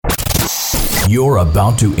You're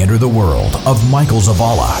about to enter the world of Michael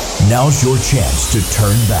Zavala. Now's your chance to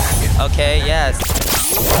turn back. Okay, yes.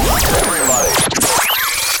 Everybody.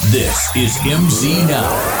 This is Mznow.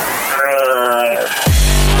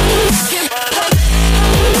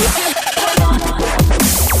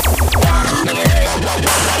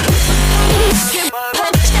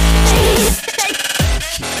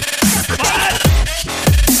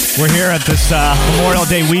 We're here at this Memorial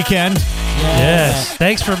Day weekend. Yes.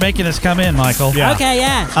 Thanks for making us come in, Michael. Yeah. Okay,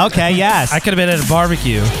 yeah. Okay, yes. I could have been at a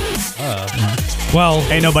barbecue. Well,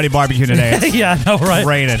 Ain't nobody barbecue today. It's yeah, I know, right?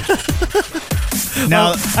 raining.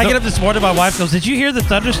 Now, I get up this morning, my wife goes, "Did you hear the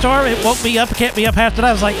thunderstorm? It woke me up, kept me up half the night."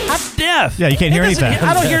 I was like, "I'm deaf." Yeah, you can't hear It doesn't- anything.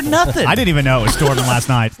 I don't hear nothing. I didn't even know it was storming last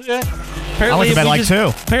night. Apparently, I went to bed we like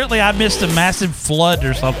 2. Apparently, I missed a massive flood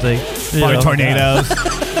or something. Probably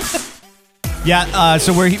tornadoes. Yeah,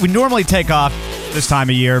 so we normally take off this time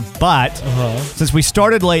of year, but since we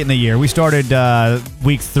started late in the year, we started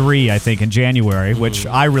week 3, I think, in January, which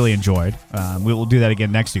I really enjoyed. We will do that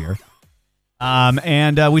again next year.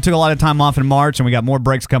 And we took a lot of time off in March, and we got more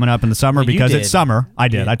breaks coming up in the summer because it's summer. I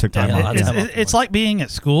did. I took time off. It's like being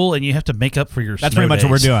at school and you have to make up for your That's snow pretty much days.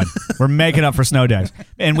 what we're doing. We're making up for snow days.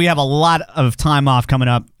 And we have a lot of time off coming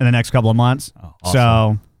up in the next couple of months. Oh, awesome.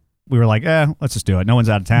 So we were like, let's just do it. No one's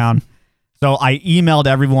out of town. So I emailed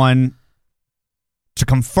everyone to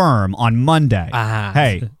confirm on Monday.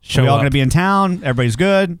 Hey, Show are we all up. going to be in town? Everybody's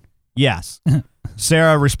good? Yes.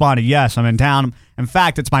 Sarah responded, yes, I'm in town. In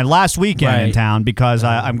fact, it's my last weekend in town because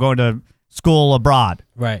I'm going to school abroad.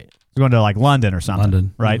 Right. I'm going to like London or something.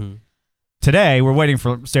 London. Right? Today, we're waiting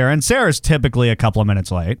for Sarah, and Sarah's typically a couple of minutes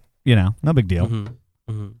late. You know, no big deal.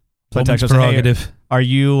 So I text her, say, prerogative. are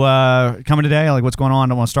you coming today? Like, what's going on? I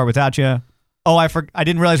don't want to start without you. Oh, I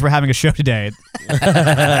didn't realize we're having a show today.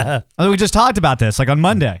 We just talked about this, like on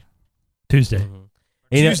Monday. Tuesday.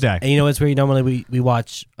 Tuesday. And you know what's weird? Normally we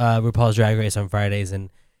watch RuPaul's Drag Race on Fridays, and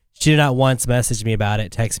she did not once message me about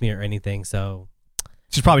it, text me or anything. So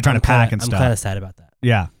She's probably trying to pack and stuff. I'm kind of sad about that.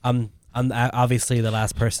 Yeah. I'm obviously the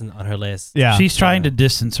last person on her list. Yeah. She's trying to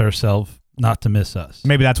distance herself not to miss us.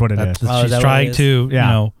 Maybe that's what it is. Oh, is She's that what trying it is? to,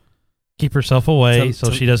 Yeah. keep herself away To- so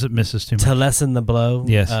to- she doesn't miss us too much. To lessen the blow.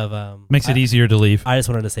 Yes. Of Makes it easier to leave. I just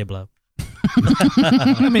wanted to say blow.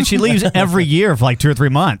 I mean, she leaves every year for like 2 or 3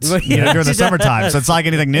 months during the she summertime, does. so it's like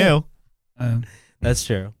anything new. That's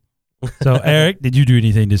true. So, Eric, did you do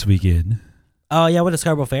anything this weekend? Oh yeah, I went to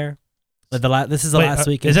Scarborough Fair. This is the last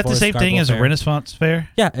weekend. Is that the for same thing Scarborough as a Fair. Renaissance fair?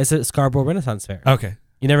 Yeah, it's a Scarborough Renaissance Fair. Okay.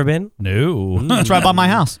 You never been? No. It's right by my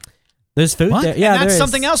house. There's food What? there. Yeah, and that's there is.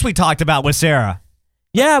 something else we talked about with Sarah.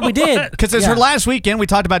 Yeah, we did. Because it's her last weekend. We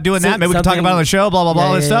talked about doing So- that. Maybe we can talk something- about it on the show, blah, blah, blah,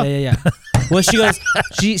 all this stuff. Yeah. Well,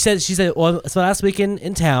 she said, well, it's my last weekend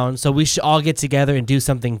in town, so we should all get together and do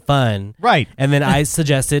something fun. Right. And then I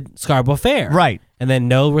suggested Scarborough Fair. Right. And then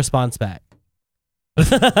no response back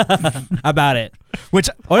about it. Which,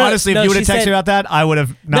 Oh, no, honestly, no, if you would she have texted said- me about that, I would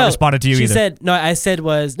have not responded to you she either. said, no, I said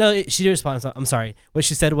was, no, she did respond. I'm sorry. What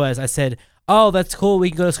she said was, I said, oh, that's cool. We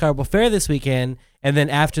can go to Scarborough Fair this weekend. And then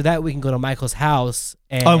after that, we can go to Michael's house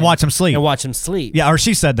and watch him sleep. And watch him sleep. Yeah, or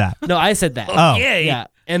she said that. No, I said that. Oh. Yeah.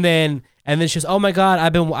 And then she was, oh my God,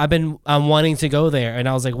 I've been wanting to go there. And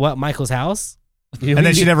I was like, what, Michael's house? And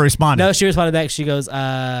then she never responded. No, she responded back. She goes,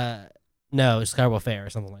 no, it's Scarborough Fair or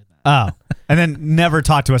something like that. Oh. And then never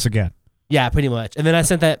talked to us again. Yeah, pretty much. And then I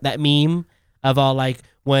sent that meme of all like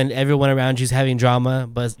when everyone around you's having drama,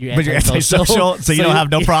 but you're antisocial, so you don't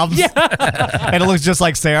have no problems. Yeah. And it looks just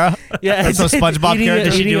like Sarah. Yeah. That's some SpongeBob character.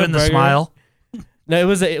 Is she Eating a doing the burger. smile? No, it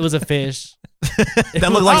was a fish.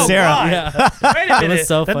 That looked like Sarah. God. Yeah. Wait a It minute. was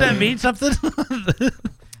so Doesn't funny. that mean something?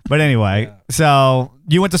 But anyway, so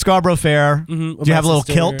you went to Scarborough Fair. Mhm, Do with you my have a little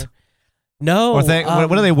sister. kilt? No. Or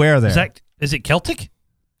what do they wear there? Is it Celtic?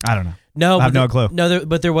 I don't know. No, I have no clue. No,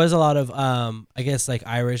 but there was a lot of I guess like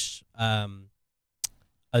Irish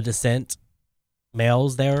descent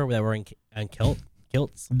males there that were in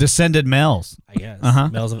kilts. Descended males. I guess Uh-huh.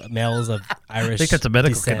 males of Irish. I think that's a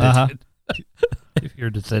medical descent. condition. If you're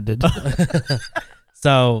descended.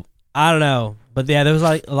 So I don't know, but yeah, there was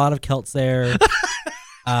like a lot of kilts there.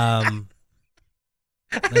 That's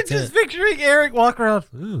Just it. picturing Eric walk around.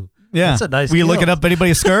 Ooh, Yeah. that's a nice Were you kilt. looking up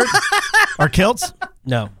anybody's skirt or kilts?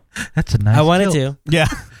 No, That's a nice I wanted kilt. to. Yeah.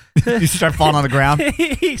 You start falling on the ground.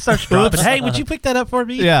 He starts dropping. Hey, would you pick that up for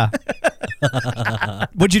me? Yeah.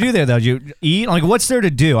 What'd you do there though? Did you eat? Like, what's there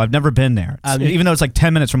to do? I've never been there. Even though it's like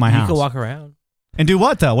 10 minutes from my You house. can walk around. And do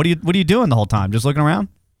what though? What are you doing the whole time? Just looking around?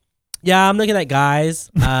 Yeah, I'm looking at guys.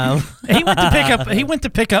 He went to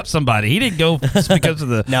pick up somebody. He didn't go just because of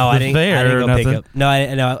the No, the I didn't. fair I didn't or go nothing. pick up. No,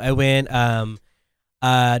 I went.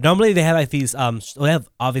 Normally they have like these. They have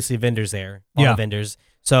obviously vendors there. Yeah. Vendors.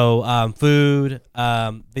 So food.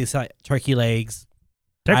 These like turkey legs.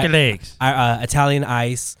 Italian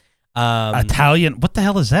ice. Italian. What the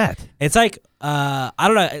hell is that? It's like I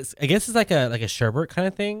don't know. I guess it's like a sherbet kind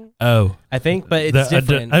of thing. Oh, I think, but it's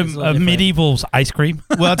different. It's a little different. Medieval ice cream.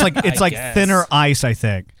 Well, it's like guess. thinner ice, I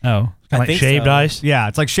think. Oh, I like think shaved so. ice. Yeah,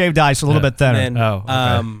 it's like shaved ice, a little bit thinner. And then,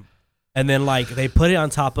 okay. And then like they put it on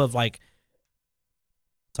top of like.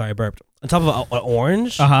 Sorry, I burped. On top of an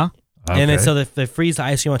orange. Okay. And then so they freeze the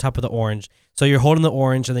ice cream on top of the orange. So you're holding the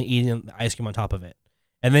orange and then eating the ice cream on top of it,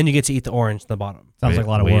 and then you get to eat the orange at the bottom. Sounds like a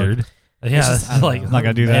lot of Weird. work. Yeah, just- it's like I'm not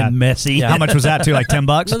gonna do that. and messy. Yeah. How much was that too? Like $10?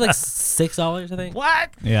 It was like $6, I think. What?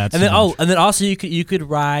 Yeah. It's And then too much. and then also you could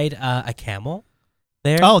ride a camel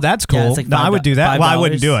there. Oh, that's cool. Yeah, it's like no, I would do that. Well, I $5.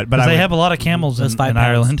 wouldn't do it, but Because I they would. have a lot of camels It was in £5.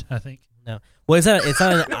 Ireland, I think. No. Well, it's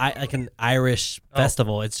not like an Irish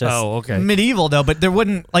festival. It's just okay. medieval though, but there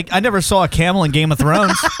wouldn't like I never saw a camel in Game of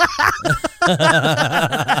Thrones.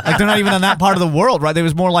 Like they're not even in that part of the world, right? There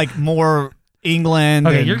was more England.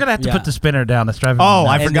 Okay, and- you're gonna have to Yeah. put the spinner down. That's driving. me Oh,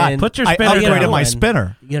 I nuts. And forgot. then- Put your I spinner upgraded down. my one.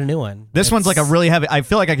 spinner. You get a new one. This one's like a really heavy. I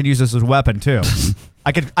feel like I could use this as a weapon too.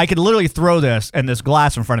 I could literally throw this, and this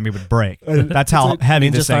glass in front of me would break. That's how It's a heavy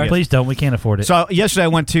ninja this thing star. is. Please don't. We can't afford it. So yesterday I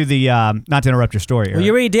went to the not to interrupt your story. Well, Eric.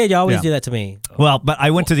 you already did. You always Yeah. do that to me. Well, but I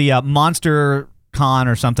went to the Monster Con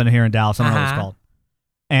or something here in Dallas. I don't know what it's called.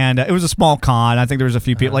 And it was a small con. I think there was a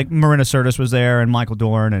few people. Like Marina Sirtis was there and Michael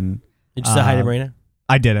Dorn. And Did you say hi to Marina?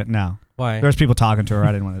 I didn't, no. Why? There was people talking to her.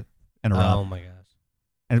 I didn't want to interrupt. Oh my gosh.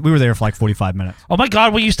 And we were there for like 45 minutes. oh my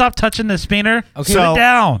God! Will you stop touching the spinner? Okay. Put it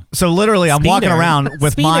down. So literally I'm walking Speeder. around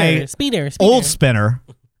with my speeder. old spinner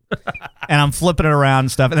and I'm flipping it around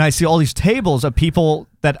and stuff. And I see all these tables of people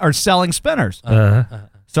that are selling spinners.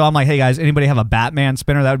 So I'm like, hey guys, anybody have a Batman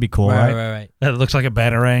spinner? That would be cool, right? Right. That looks like a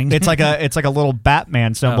batarang. It's like a little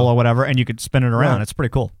Batman symbol or whatever, and you could spin it around. Right. It's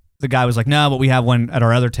pretty cool. The guy was like, no, but we have one at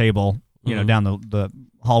our other table, you know, down the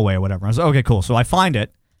hallway or whatever. I was like, okay, cool. So I find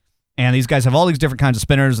it, and these guys have all these different kinds of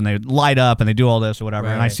spinners, and they light up, and they do all this or whatever.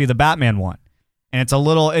 And I Right. see the Batman one, and it's a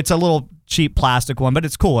little cheap plastic one, but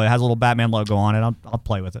it's cool. It has a little Batman logo on it. I'll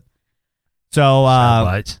play with it. So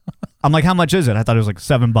Satellites. I'm like, how much is it? I thought it was like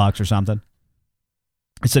 $7 or something.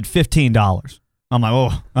 It said $15. I'm like,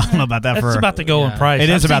 oh, I don't know about that. That's for about to go in Yeah. price. It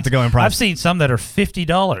is about to go in price. I've seen some that are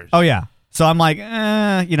 $50. Oh yeah. So I'm like,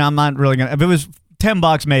 I'm not really gonna. If it was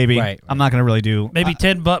 $10, maybe. Right. I'm not gonna really do. Maybe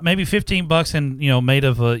 $10, maybe $15, and made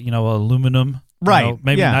of aluminum. Right,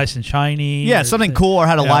 Maybe yeah. nice and shiny. Yeah, something cool or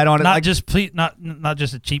had a light on it. Not like- just not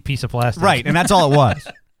just a cheap piece of plastic. right, and that's all it was.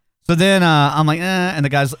 So then I'm like, and the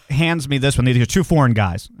guy hands me this one. These are two foreign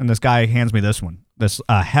guys, and this guy hands me this one, this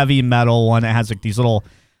heavy metal one that has like these little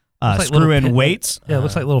Looks like screw-in little weights. Yeah, it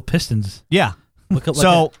looks like little pistons. Yeah.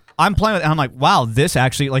 So I'm playing with it, and I'm like, wow, this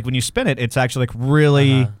actually, like when you spin it, it's actually like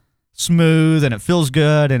really smooth, and it feels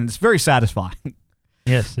good, and it's very satisfying.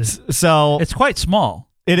 Yes, So it's quite small.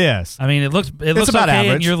 it is. I mean, it looks about okay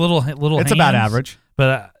average. in your little It's hands, about average.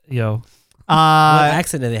 But what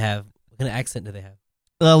accent do they have? What kind of accent do they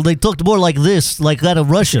have? They talked more like this, like that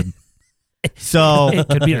of Russian. So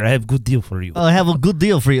Kabir, I have a good deal for you. I have a good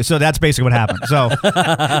deal for you. So that's basically what happened. So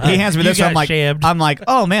he hands me You this. got I'm shabbed. like,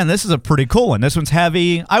 oh man, this is a pretty cool one. This one's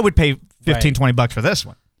heavy. I would pay $15, $20 for this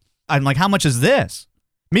one. I'm like, how much is this?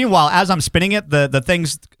 Meanwhile, as I'm spinning it, the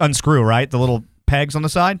things unscrew, right? The little pegs on the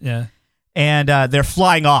side. Yeah. And they're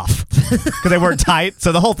flying off because they weren't tight.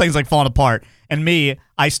 So the whole thing's like falling apart. And me,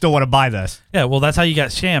 I still want to buy this. Yeah, well, that's how you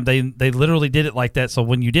got shammed. They literally did it like that. So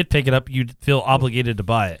when you did pick it up, you'd feel obligated to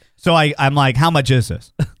buy it. So I'm like, how much is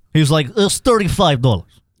this? He was like, it's $35.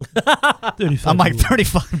 I'm like,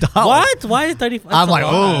 $35. What? Why is 35? I'm like,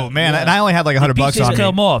 oh man, and I only had like $100 Pieces on me.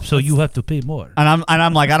 come off, so you have to pay more. And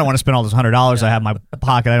I'm like, I don't want to spend all this $100 I have in my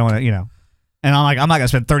pocket. I don't want to, And I'm like, I'm not gonna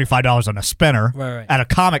spend $35 on a spinner Right. at a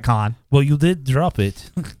Comic Con. Well, you did drop it.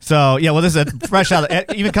 So yeah, well, this is a fresh out.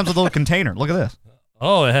 It even comes with a little container. Look at this.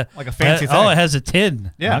 Oh, Like a fancy Oh, thing. it has a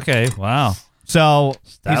tin. Yeah. Okay. Wow. So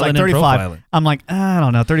he's Styling like and 35. profiling. I'm like, I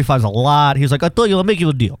don't know, 35 is a lot. He's like, I told you, I'll make you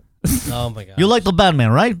a deal. Oh my god. You like the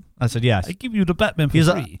Batman, right? I said yes. I give you the Batman for He's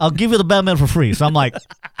free. like, I'll give you the Batman for free. So I'm like,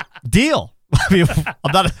 deal. I mean,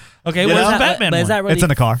 I'm not. Okay, You where's know? the Batman But is one? that really It's in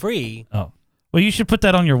the car. free? Oh, well, you should put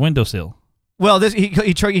that on your windowsill. Well, this he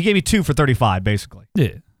gave me two for 35 basically, Yeah.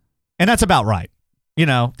 and that's about right.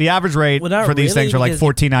 The average rate Well, not for these really, things are like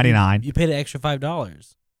because $14.99. You paid an extra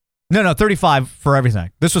 $5. No, 35 for everything.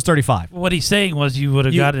 This was 35. What he's saying was you would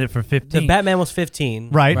have gotten it for 15. The Batman was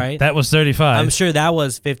 15. Right. Right. That was 35. I'm sure that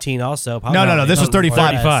was 15 also. Probably No. not. This was 35.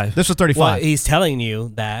 35. This was Well, 35. he's telling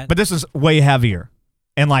you that. But this is way heavier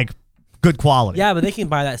and like good quality. Yeah, but they can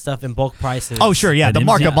buy that stuff in bulk prices. Oh, sure. Yeah, And the MZ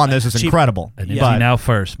markup on this is cheap. incredible. And But- now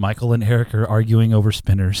first, Michael and Eric are arguing over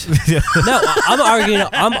spinners. No,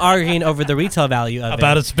 I'm arguing over the retail value of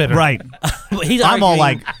About it. a spinner. Right. He's I'm all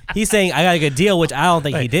arguing- like- he's saying I got a good deal, which I don't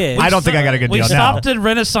think he did. I don't think I got a good We deal stopped now. at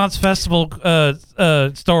Renaissance Festival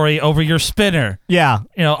story over your spinner. Yeah.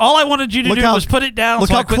 You know, all I wanted you to Look do how- was put it down. Look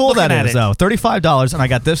so I how quit cool looking that at is, it. though. $35, and I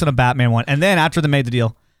got this and a Batman one. And then after they made the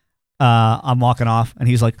deal, I'm walking off, and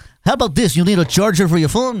he's like, "How about this? You need a charger for your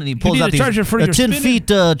phone." And he pulls need out a charger for a your 10 spinner? feet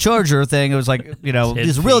charger thing. It was like, 10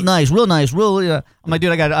 it's real feet. nice. I'm like,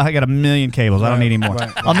 dude, I got a million cables. I don't need any more.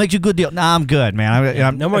 I'll make you a good deal. Nah, I'm good,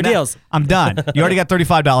 man. No more deals. I'm done. You already got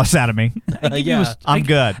 $35 out of me. Yeah. I'm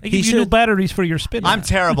good. I give you new batteries for your spinner. I'm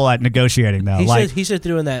terrible at negotiating, though. He should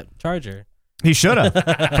threw in that charger. He should have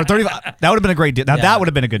for 35. That would have been a great deal. Now Yeah. that would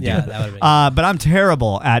have been a good deal. Yeah, that would have been But I'm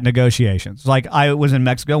terrible at negotiations. Like I was in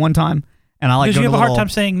Mexico one time, and I like because go you to have a hard little- time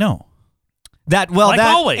saying no. That well, Like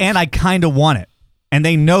that always. and I kind of want it, and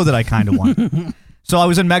they know that I kind of want it. So I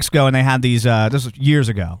was in Mexico, and they had these. This was years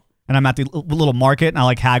ago, and I'm at the little market, and I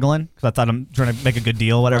like haggling because I thought I'm trying to make a good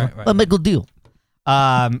deal, whatever. Right. I'll make a good deal.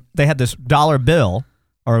 They had this dollar bill,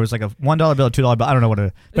 or it was like a $1 bill, $2 bill. I don't know what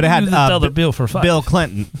it. But it had Use the bill for $5. Bill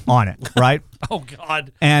Clinton on it, right? Oh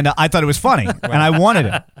God. And I thought it was funny, and I wanted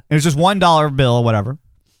it. It was just $1 bill or whatever.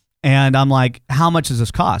 And I'm like, how much does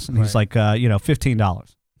this cost? And he's like,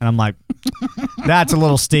 $15. And I'm like, that's a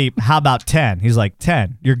little steep. How about 10? He's like,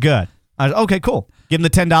 10. You're good. I was okay, cool. Give him the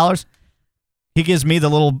 $10. He gives me the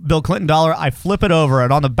little Bill Clinton dollar. I flip it over,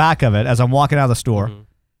 and on the back of it, as I'm walking out of the store,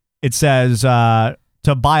 it says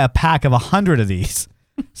to buy a pack of 100 of these,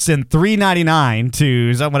 send $3.99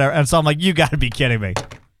 to some whatever. And so I'm like, you got to be kidding me.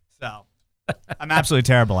 So I'm absolutely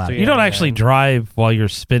terrible at it. You don't actually drive while you're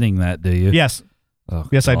spinning that, do you? Yes. Oh,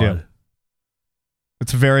 Yes, I do. God.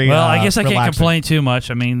 It's very Well, I guess I can't relaxing. complain too much.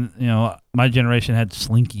 I mean, my generation had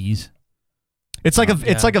Slinkies. It's like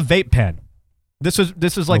it's like a vape pen. This is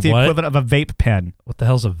like A the what? equivalent of a vape pen. What the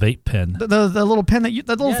hell's a vape pen? The little pen that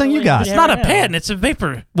the little thing you got. It's not a pen. It's a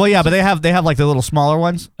vapor. Well, yeah, but they have like the little smaller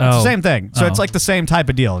ones. It's the Oh. same thing. So it's Oh. like the same type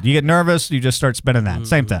of deal. You get nervous, you just start spinning that.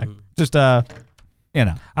 Same thing. Just I've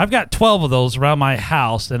got 12 of those around my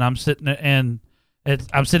house, and I'm sitting there,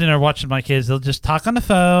 I'm sitting there watching my kids. They'll just talk on the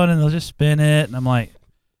phone, and they'll just spin it, and I'm like,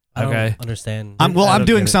 I don't okay. understand. I'm I don't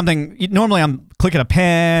doing get it. something. Normally, I'm clicking a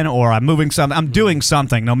pen or I'm moving something. I'm doing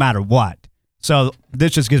something no matter what. So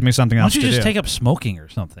this just gives me something Why else don't you to just do. take up smoking or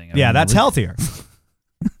something? I Yeah, mean, that's healthier.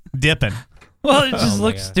 Dipping. Well, it just my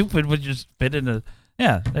looks God. stupid when you spit in a.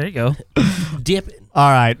 Yeah, there you go. Dip.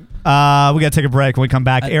 All right. We got to take a break. When we come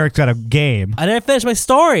back, Eric's got a game. I didn't finish my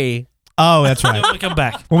story. Oh, that's right. When we come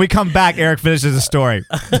back. When we come back, Eric finishes the story.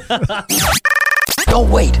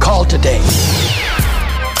 Don't wait. Call today.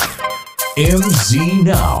 MZ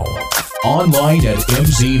Now. Online at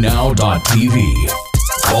mznow.tv.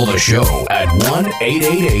 Call the show at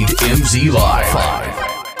 1-888-MZ-LIVE.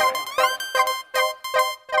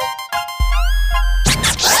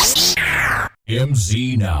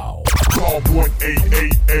 MZ Now. Call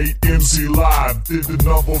 1-888-MZ Live. Did the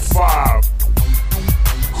number 5.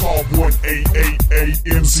 Call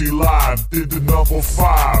 1-888-MZ Live. Did the number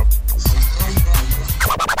 5.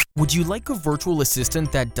 Would you like a virtual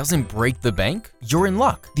assistant that doesn't break the bank? You're in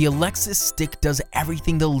luck. The Alexis Stick does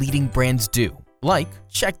everything the leading brands do, like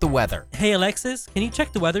check the weather. Hey Alexis, can you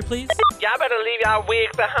check the weather, please? Y'all better leave y'all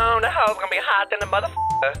wigs at home. The house gonna be hot than the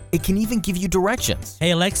motherfucker. It can even give you directions.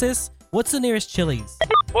 Hey Alexis, what's the nearest Chili's?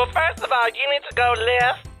 Well, first of all, you need to go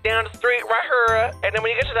left down the street right here, and then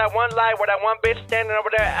when you get to that one light where that one bitch standing over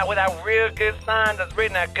there with that real good sign that's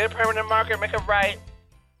written that good permanent marker, make a right.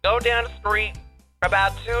 Go down the street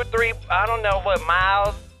about 2, 3, I don't know what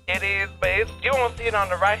miles it is, but you won't see it on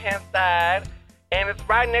the right-hand side, and it's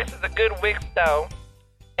right next to the good wig store.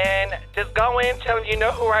 And just go in, tell them you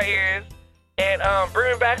know who I is, and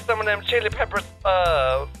bring me back some of them chili pepper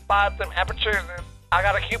spots and apertures. I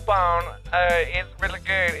got a coupon. It's really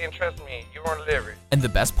good, and trust me, you won't live it. And the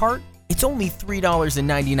best part? It's only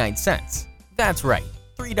 $3.99. That's right,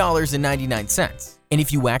 $3.99. And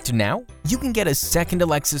if you act now, you can get a second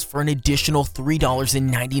Alexis for an additional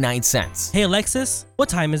 $3.99. Hey Alexis, what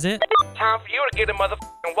time is it? Time for you to get a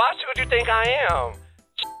motherfucking watch. Who you think I am?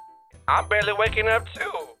 I'm barely waking up too.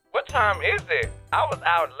 What time is it? I was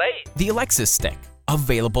out late. The Alexis Stick,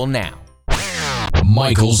 available now.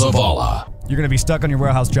 Michael Zavala. You're going to be stuck on your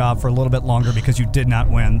warehouse job for a little bit longer because you did not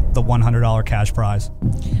win the $100 cash prize.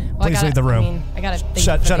 Please leave the room. I got to think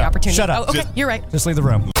Shut for the up. opportunity. Shut up. Oh, okay, you're right. Just leave the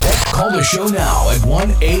room. Call the show now at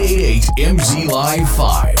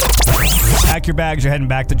 1-888-MZ-LIVE-5. Pack your bags. You're heading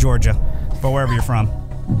back to Georgia or wherever you're from.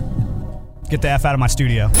 Get the F out of my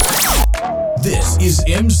studio. This is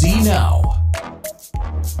Mznow.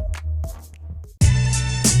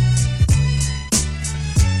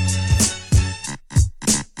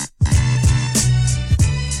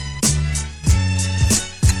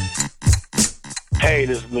 Hey,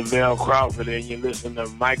 this is Lavelle Crawford, and you listen to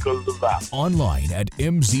Michael Leval. Online at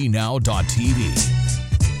mznow.tv.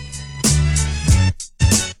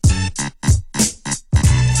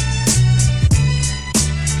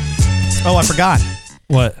 Oh, I forgot.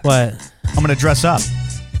 What? I'm going to dress up.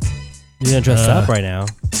 You're gonna dress up right now.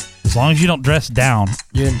 As long as you don't dress down.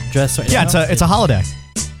 You're gonna dress right Yeah, now. it's a holiday.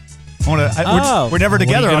 We're never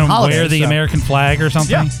together What, are you on gonna holidays. wear the so- American flag or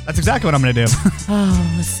something? Yeah, that's exactly what I'm going to do.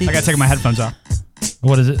 Oh, let's see. I got to take my headphones off.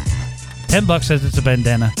 What is it? $10 says it's a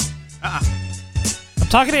bandana. I'm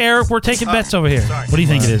talking to Eric. We're taking bets over here. Sorry. What do you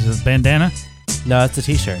think it is? A bandana? No, it's a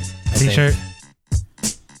T-shirt. I think. T-shirt?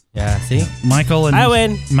 Yeah. See. Michael and I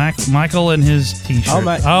win. Michael and his T-shirt. Oh,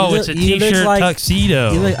 my- you it's a look- you look T-shirt like-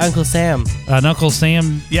 tuxedo. You look Uncle Sam. An Uncle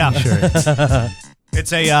Sam Yeah. T-shirt.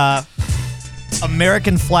 It's a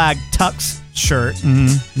American flag tux shirt.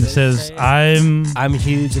 It says, I'm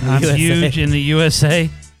huge in the USA. huge in the USA.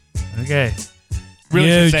 Okay. Really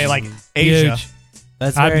should Huge. say like Asia. Huge.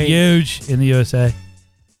 That's I'm very. huge in the USA.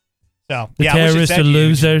 So The yeah, I wish it terrorists said are huge.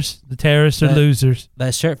 losers. The terrorists are That- losers.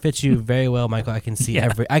 That shirt fits you very well, Michael. I can see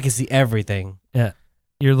Yeah. I can see everything. Yeah.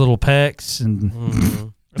 Your little pecs and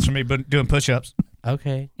Mm. That's for me doing push-ups.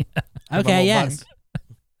 Okay. With my Okay. little Yes. buttons.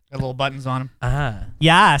 Got little buttons on them. Uh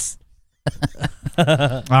Yes. All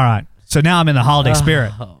right. So now I'm in the holiday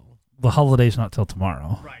spirit. Oh. the holiday's not till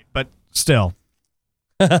tomorrow. Right. But still,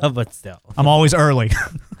 But still. I'm always early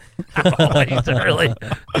Always early.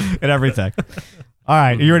 and everything. All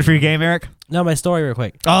right. Are you ready for your game, Eric? No, my story real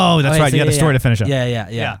quick. Oh, that's Okay, right. so You got a yeah, story yeah. to finish up.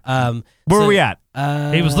 Yeah. Where so- were we at?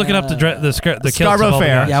 He was looking up the kilts Scarborough of all the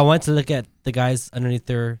Fair. guys. Yeah, I went to look at the guys underneath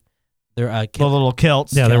their The little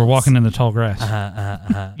kilts. Yeah, they were Kilts. walking in the tall grass.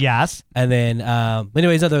 Yes. And then,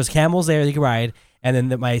 anyways, there was camels there you could ride. And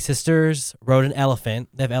then my sisters rode an elephant.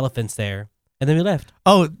 They have elephants there. And then we left.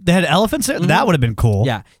 Oh, they had elephants there? That would have been cool.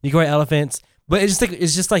 Yeah, you can ride elephants, but it's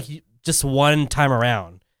just like one time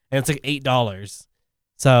around, and it's like $8.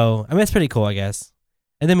 So I mean, it's pretty cool, I guess.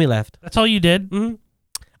 And then we left. That's all you did? Mm-hmm.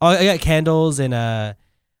 Oh, I got candles and I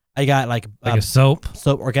got like a soap?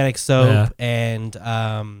 organic soap, Yeah. and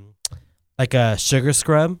like a sugar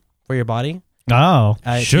scrub for your body. Oh,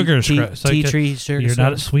 sugar tea, scrub. So tea you could- tree sugar. You're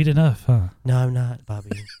scrub. not sweet enough, huh? No, I'm not,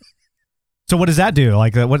 Bobby. So what does that do?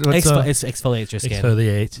 Like what's It exfoliates your skin.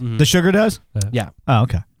 Exfoliates. Mhm. the sugar does? Yeah, Oh,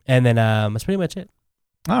 okay. and then that's pretty much it.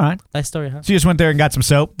 All right. Nice story, huh? So you just went there and got some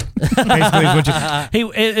soap. Basically, is what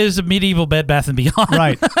you, It is a medieval Bed Bath and Beyond.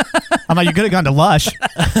 right. I'm like, you could have gone to Lush.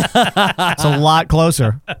 It's a lot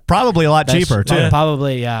closer. Probably a lot cheaper too.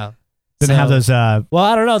 Probably, yeah. Didn't have those. Well,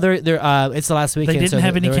 I don't know. They're it's the last weekend. didn't so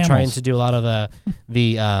have they any were trying camels. to do a lot of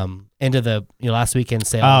the end of the last weekend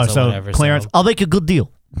sales. Oh, or so whatever, clearance. I'll make a good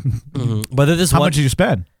deal. But this How one, much did you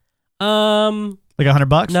spend? like Like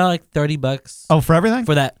 $100? no, like $30. Oh, for everything?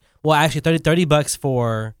 For that. Well, actually, $30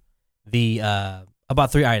 for the I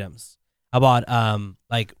bought 3 items. I bought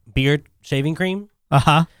like beard shaving cream,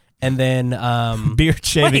 and then beard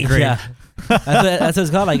shaving cream. Yeah, that's what it's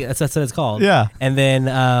called. Like that's what it's called. Yeah. And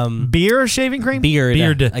then Beer shaving cream? beard,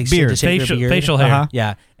 Beard. to shave your beard. Facial hair. Uh-huh.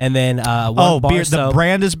 Yeah, and then one Oh, bar beard. The soap.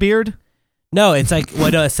 brand is Beard? No, it's like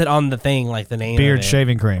no, it said on the thing like the name Beard of it,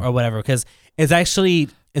 shaving cream. or whatever, because it's actually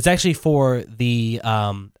for the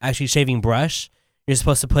actually shaving brush. You're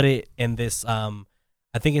supposed to put it in this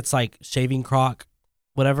I think it's like shaving crock,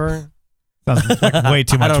 whatever. Sounds like way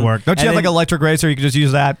too I much don't- work. Don't you and have like then- electric razor? You can just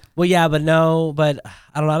use that? Well, yeah, but I don't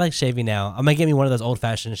know. I like shaving now. I'm gonna get me one of those old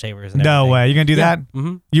fashioned shavers. And No everything. way. You going to do Yeah. that?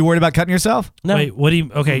 Mm-hmm. You worried about cutting yourself? No. Wait, what do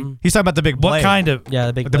you... Okay, He's talking about the big blade. what kind of... Yeah,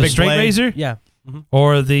 the big The The big straight blade? razor? Yeah.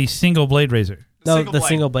 Or the single blade razor? No, single the blade.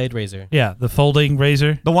 single blade razor. Yeah, the folding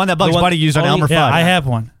razor. The one that Bugs The one- Bunny used on only- Elmer Yeah, Fudd. I have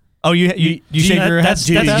one. Oh, you shave your head? That's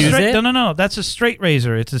Do you a use straight, it? No. That's a straight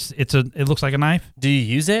razor. It looks like a knife. Do you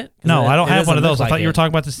use it? 'Cause No, it- I don't it have one of doesn't those. look I thought like you were it.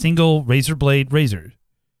 talking about the single razor blade razor.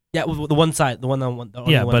 Yeah, with the one side, the only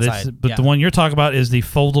Yeah, one but side. it's yeah. the one you're talking about is the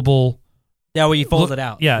foldable. Yeah, where you fold look- it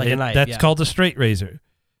out. Yeah, like a knife. that's yeah. called the straight razor.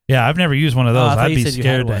 Yeah, I've never used one of Oh, those. I thought I'd you be said you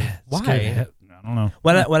had scared to. one. scared to Why? hit- I don't know.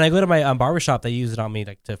 When I go to my barbershop, they use it on me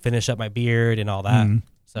like to finish up my beard and all that. Mm.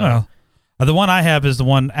 So Well, the one I have is the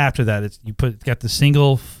one after that. It's got the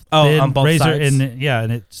single thin on both razor, sides?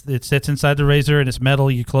 and it sits inside the razor, and it's metal.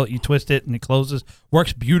 You twist it, and it closes.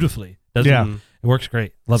 Works beautifully. Doesn't Yeah. it works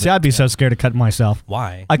great. Love See, it. I'd be so scared of cutting myself.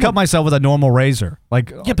 why? I cut myself with a normal razor.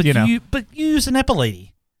 Like, Yeah, but you know. you use an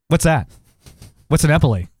epilady, What's that? What's an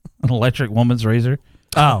epilate? an electric woman's razor.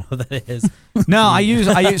 Oh, that is. no, I use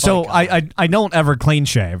so I don't ever clean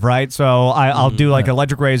shave, right? So I'll do like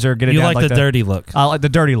electric razor, get it You down like the dirty look. I like the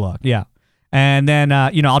dirty look, yeah. And then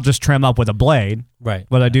I'll just trim up with a blade. Right.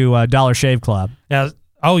 But I do Dollar Shave Club. Yeah.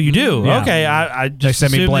 Oh, you do? Yeah. Okay. I just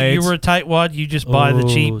send me assumed that blades. you were a tightwad. You just buy the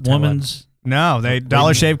cheap woman's No,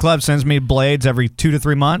 Dollar Shave Club sends me blades every 2 to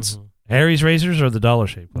 3 months. Harry's razors or the Dollar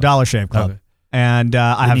Shave Club? Dollar Shave Club. Okay. And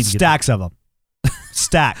I have need to get stacks of them.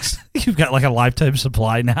 Stacks. You've got like a lifetime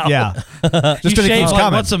supply now. Yeah. You Just 'cause it shave keeps like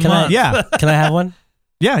coming. once a Can I- month. Yeah. Can I have one?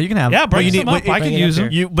 Yeah, you can have. Yeah, but bring you some up. I bring can it up use them.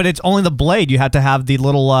 here. But it's only the blade. You have to have the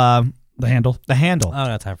little The handle. the handle. I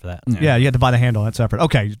don't have time for that. Yeah, you have to buy the handle. That's separate.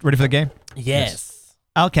 Okay, ready for the game? Yes.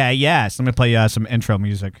 Okay, yes. Let me play some intro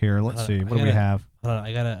music here. Let's see. What do we have? Hold on,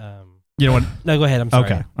 I gotta. You know what? No, go ahead. I'm sorry.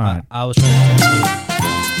 Okay, all right. I was trying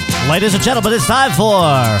to. Ladies and gentlemen, it's time for...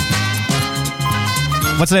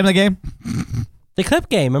 What's the name of the game? The clip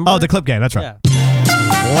game, remember? Oh, the clip game. That's right.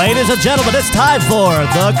 Yeah. Ladies and gentlemen, it's time for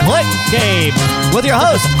the clip game with your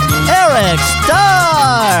host, Eric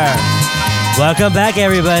Starr. Welcome back,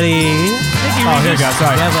 everybody. Oh, here we go.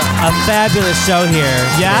 Sorry. We have a fabulous show here.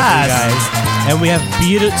 Yes. with you guys. And we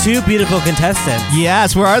have two beautiful contestants.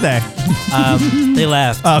 Yes, where are they? They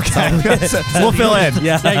left. Okay. We'll fill in.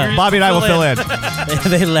 Yeah. Bobby and I will fill in.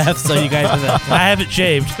 They left, so you guys are I haven't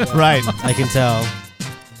shaved. Right. I can tell.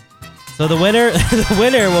 So the winner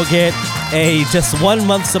will get a just 1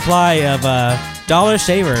 month supply of Dollar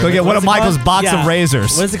Shaver. Go get one of Michael's box Yeah. of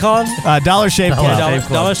razors. What is it called? Dollar Shave Club.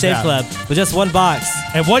 Dollar Shave Club. With just one box.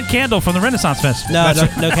 And one candle from the Renaissance Festival.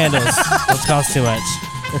 No candles. Those cost too much.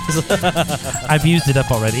 I've used it up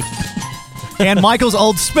already. And Michael's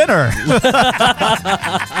old spinner.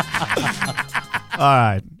 All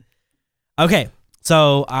right. Okay,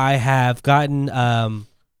 so I have gotten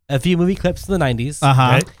a few movie clips from the 90s.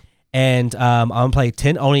 Uh-huh. Okay. And I'm gonna play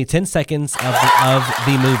only 10 seconds of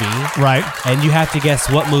the movie. Right. And you have to guess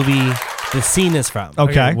what movie the scene is from.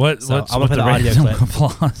 Okay. What? So What's I'm gonna with play the the audio random clip.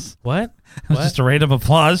 applause? What? It was just a random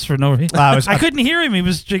applause for no reason. I couldn't hear him. He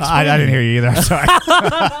was explaining. I didn't hear you either. I'm sorry.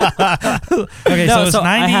 Okay, No, so it's so 90s.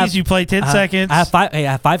 I have- you play 10 seconds. I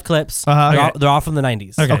have five clips. Uh-huh. They're all from the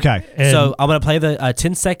 90s. Okay. And So I'm gonna play the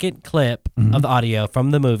 10-second clip of the audio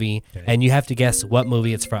from the movie, and you have to guess what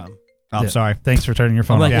movie it's from. Oh, I'm sorry. thanks for turning your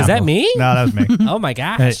phone I'm like, off. is that me? No, that was me. Oh my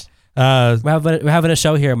gosh. Hey, We're having a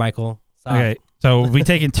show here, Michael. Stop. okay, so we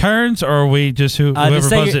taking turns, or are we just whoever Just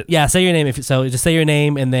say buzzes your, it? yeah, say your name. Just say your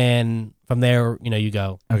name, and then from there, you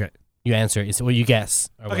go. Okay. You answer. You guess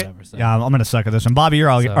or whatever. So. Yeah, I'm going to suck at this one. Bobby,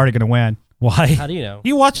 you're already going to win. Why? How do you know?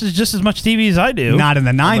 You watch just as much TV as I do. Not in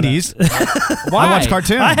the 90s. Why? I watch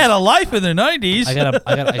cartoons. I had a life in the 90s. I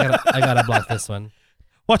gotta block this one.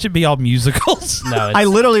 Watch it be all musicals. No, I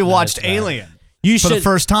literally watched it's not. Alien You for the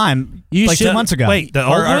first time like 2 months ago. Wait, the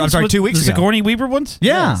old Or, ones? I'm sorry, with 2 weeks the ago. Sigourney Weaver ones?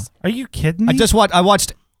 Yeah. Yes. Are you kidding me? I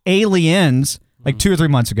watched Aliens like 2 or 3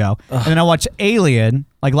 months ago. And then I watched Alien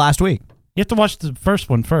like last week. You have to watch the first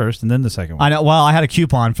one first, and then the second one. I know. Well, I had a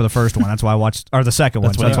coupon for the first one. That's why I watched, or the second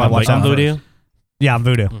one. So that's why I watched on that one Voodoo. first. Yeah, on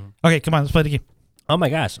Voodoo. Okay, come on, let's play the game. Oh my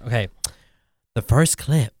gosh. Okay. The first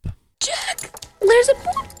clip. There's a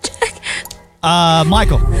book, Jack.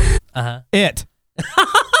 Michael. Uh-huh. It.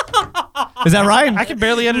 Is that right? I can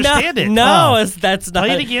barely understand it. No, that's not.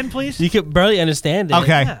 Play it again, please. You can barely understand it.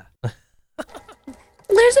 Okay. Yeah.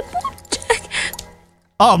 There's a book, Jack.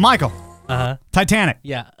 Oh, Michael. Uh-huh. Titanic.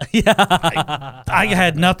 Yeah. Yeah. I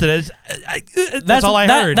had nothing. That's all I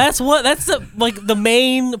heard. That's the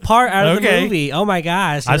main part out of the Okay. movie. Oh my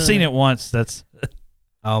gosh. I've seen it once. That's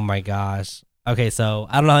Oh my gosh. Okay, so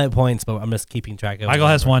I don't know how many points, but I'm just keeping track of. Michael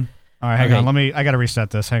has one. All right, hang Okay. on. I got to reset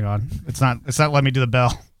this. Hang on. It's not letting me do the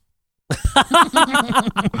bell.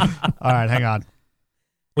 All right, hang on.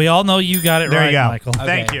 We all know you got it There right, you go. Michael.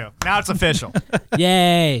 Thank you. Now it's official.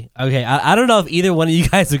 Yay. Okay, I don't know if either one of you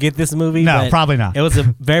guys would get this movie. No, but probably not. It was a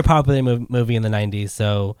very popular movie in the 90s,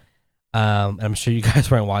 so I'm sure you guys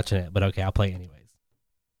weren't watching it, but okay, I'll play it anyways.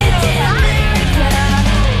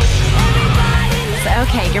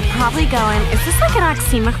 Okay, you're probably going, is this like an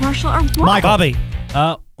Oxema commercial or what? Michael. Bobby,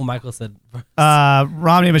 Well, Michael said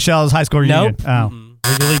Romney and Michelle's high school reunion. nope. Oh. Mm-mm.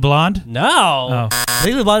 Legally Blonde. No.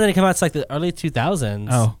 Legally Blonde didn't come out until like the early 2000s.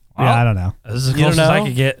 Oh, Yeah, I don't know. This is as You don't close as I know?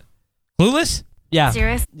 could get. Clueless. Yeah.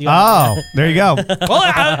 Serious? Oh, there you go. Well,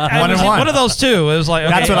 I One was and one. one of those two. It was like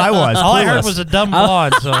okay. That's what I was. All I heard Clueless. was a dumb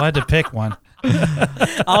blonde, so I had to pick one.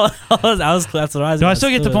 That's what I was. Do I still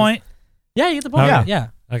get the point? Yeah, you get the point. Okay. Yeah.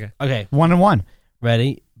 Okay. Okay. 1-1.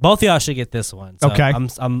 Ready? Both of y'all should get this one. So Okay.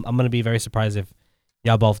 I'm gonna be very surprised if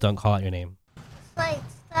y'all both don't call out your name.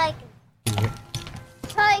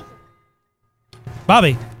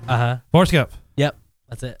 Bobby. Uh huh. Forrest Gump. Yep.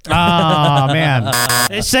 That's it. Oh, man.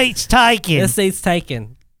 This seat's taken. This seat's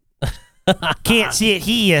taken. Can't sit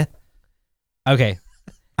here. Okay.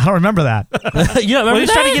 I don't remember that. You don't remember When he was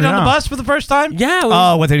that? trying to get on the No. bus for the first time? Yeah.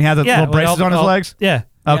 Oh, what, then he had the little with braces on his legs? Yeah.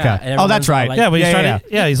 Okay. and Oh, that's everyone's all right. like- Yeah, when he's Yeah, trying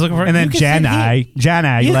yeah. to, he's looking for And then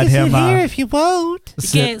Jana, you let him. if you won't. You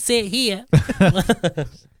can't sit here.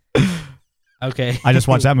 Okay. I just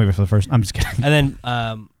watched that movie for the first. I'm just kidding. And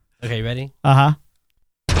then, okay, you ready? Uh huh.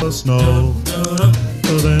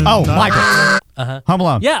 Oh, Michael. Home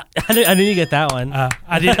Alone. Yeah, I knew you get that one.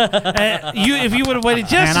 I did. If you would have waited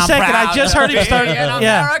just And a I'm second, I proud just to heard him be start. an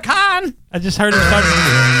Yeah, American. I just heard him start.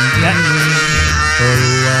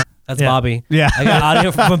 That's Yeah. Bobby. Yeah. I got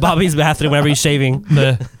audio from Bobby's bathroom whenever he's shaving.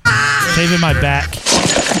 Shaving my back.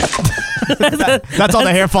 That's all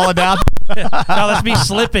the hair falling down. No, that's me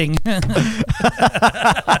slipping.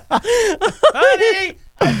 Honey,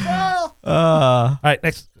 I fell. All right,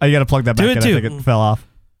 next. Oh, you got to plug that back 2 in. and I 2. think it fell off.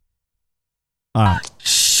 All right.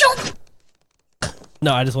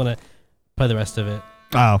 No, I just want to play the rest of it.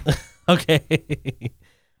 Oh. Okay.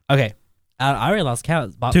 Okay. I already lost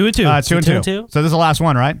count. 2 and 2. 2 and 2. So this is the last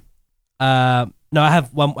one, right? No, I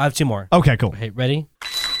have one. I have two more. Okay, cool. Okay, ready?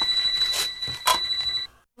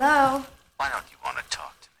 Hello.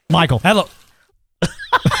 Michael. Hello.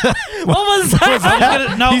 What was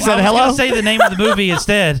that? He said I was hello? gonna say the name of the movie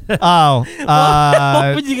instead. Oh.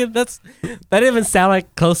 What would you get? That didn't even sound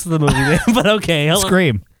like close to the movie name, but okay. Hello.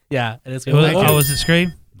 Scream. Yeah, it is. Was it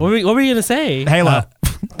Scream? What were you gonna say? Halo.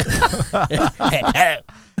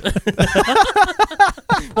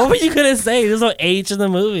 What were you gonna say? There's no H in the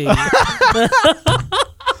movie.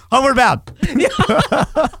 Homeward Bound.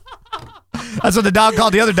 That's what the dog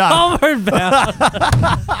called the other dog. Homeward Bound.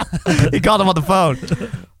 He called him on the phone.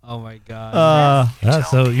 Oh my god.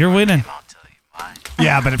 So you're winning.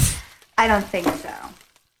 Yeah, but I don't think so.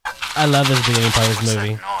 I love this beginning part of this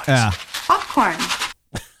movie. yeah. Popcorn.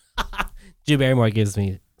 Drew Barrymore gives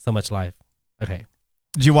me so much life. Okay.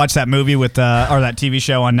 Did you watch that movie with or that TV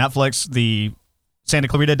show on Netflix, the Santa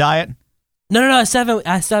Clarita Diet? No. I still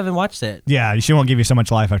haven't watched it. Yeah, she won't give you so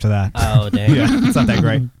much life after that. Oh dang. Yeah, it's not that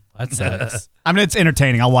great. That sucks. I mean, it's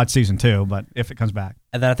entertaining. I'll watch season 2, but if it comes back.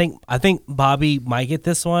 And then I think Bobby might get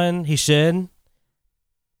this one. He should.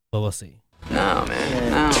 But we'll see. No,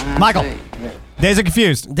 man. No. Michael, Days of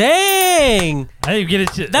Confused. Dang! I didn't get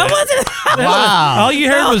it. That wasn't. Wow. All you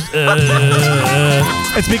heard was.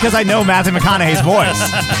 It's because I know Matthew McConaughey's voice.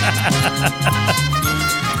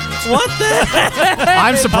 What the?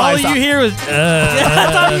 I'm All surprised. you hear was.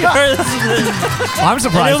 That's all you heard. I'm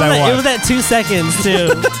surprised And I it was won. that 2 seconds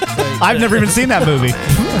too. I've never even seen that movie.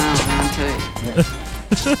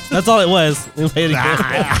 That's all it was. We played it again.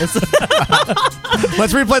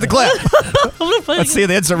 Let's replay the clip. I'm gonna play it Let's see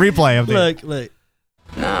the instant replay of the. Look.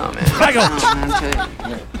 No, man. Michael.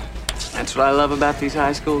 That's what I love about these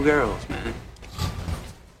high school girls, man.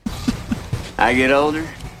 I get older,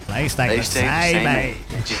 They they stay the same age.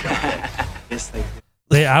 Yes, they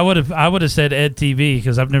do. Yeah, I would have said Ed TV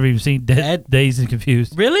because I've never even seen Dazed and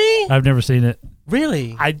Confused. Really? I've never seen it.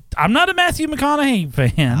 Really? I'm not a Matthew McConaughey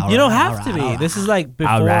fan. You don't have to be. This is like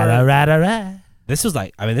before. All right. This was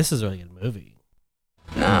like. I mean, this is a really good movie.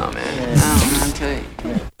 No, man. No, I'll tell you.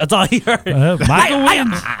 That's all you heard. Michael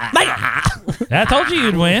wins. I told you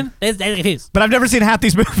you'd win. But I've never seen half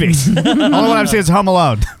these movies. Only one I've seen is Home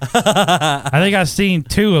Alone. I think I've seen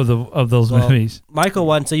 2 of those movies. Michael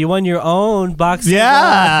won, so you won your own box.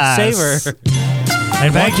 Yes. Saver.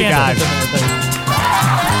 And Thank you, guys.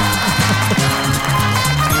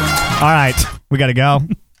 All right, we got to go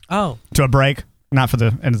Oh. to a break. Not for the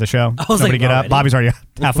end of the show. I was Nobody like, get up. already? Bobby's already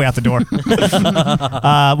halfway out the door.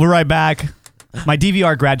 We're right back. My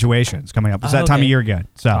DVR graduation is coming up. It's that time of okay. year again.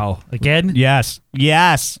 So Again? yes.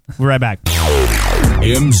 We're right back.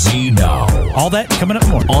 MZ Now. All that coming up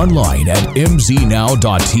more. Online at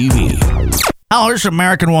mznow.tv. Oh, this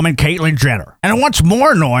American woman, Caitlyn Jenner. And what's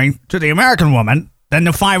more annoying to the American woman than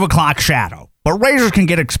the 5 o'clock shadow? But razors can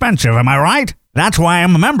get expensive, am I right? That's why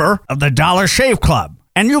I'm a member of the Dollar Shave Club.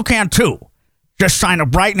 And you can too. Just sign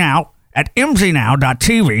up right now at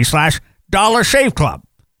mznow.tv/Dollar Shave Club.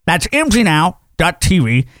 That's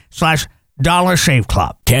mznow.tv/Dollar Shave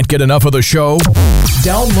Club. Can't get enough of the show?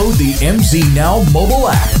 Download the MZ Now mobile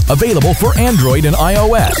app. Available for Android and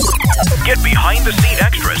iOS. Get behind-the-scene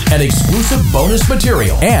extras And exclusive bonus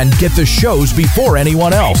material. And get the shows before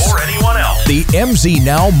anyone else. The MZ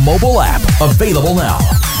Now mobile app. Available now.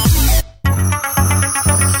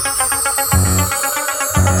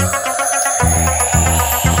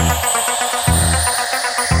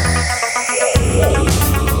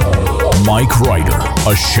 Mike Ryder,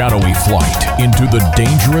 a shadowy flight into the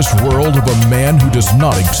dangerous world of a man who does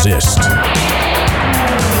not exist.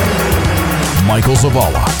 Michael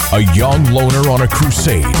Zavala, a young loner on a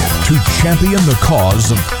crusade to champion the cause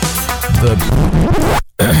of the.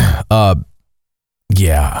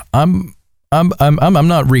 Yeah, I'm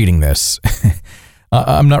not reading this.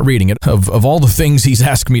 I'm not reading it. Of all the things he's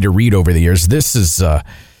asked me to read over the years, this is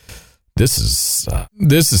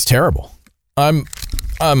terrible. I'm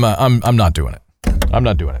not doing it. I'm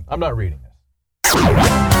not doing it. I'm not reading this.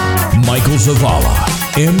 Michael Zavala,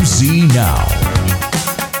 MZ Now.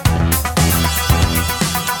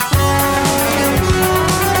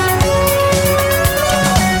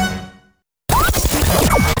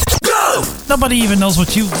 Nobody even knows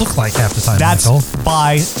what you look like half the time, That's Michael.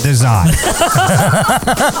 by design.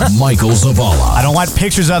 Michael Zavala. I don't want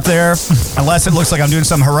pictures up there unless it looks like I'm doing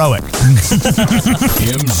something heroic.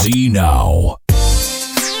 MZ Now.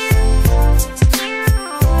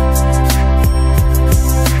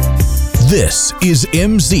 This is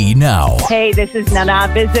MZ Now. Hey, this is Nana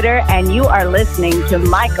Visitor, and you are listening to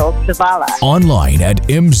Michael Zavala. Online at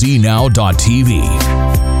mznow.tv.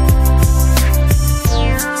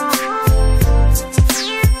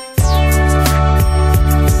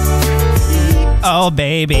 Oh,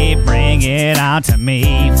 baby, bring it on to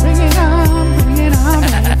me. Bring it on, bring it on.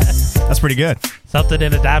 That's pretty good. Something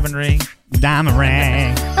in a diamond ring. Diamond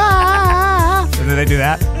ring. Did they do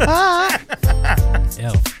that?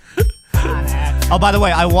 Ew. Oh, by the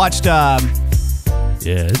way, I watched. What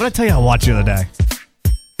did I tell you I watched the other day?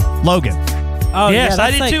 Logan. Oh, yes, yeah,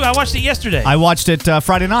 I did too. I watched it yesterday. I watched it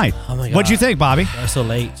Friday night. Oh my god. What'd you think, Bobby? That was so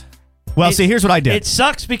late. Well, see, here's what I did. It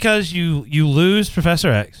sucks because you lose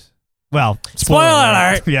Professor X. Well, spoiler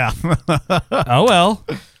alert. Yeah. Oh well.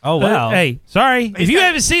 Oh wow. Hey, sorry. If you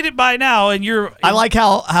haven't seen it by now and you're I like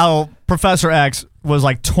how Professor X was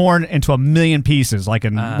like torn into a million pieces, like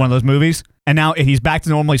in one of those movies, and now he's back to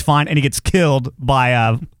normal. He's fine, and he gets killed by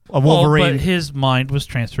a Wolverine. Well, but his mind was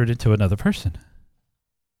transferred into another person.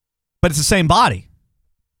 But it's the same body.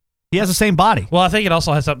 He has the same body. Well, I think it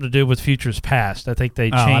also has something to do with futures past. I think they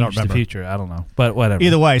changed the future. I don't know, but whatever.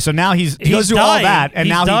 Either way, so now he goes through all that, and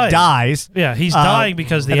now he dies. Yeah, he's dying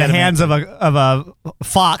because at the hands of a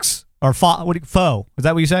fox or foe. Is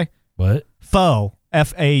that what you say? What? Foe.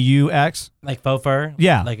 F-A-U-X. Like faux fur?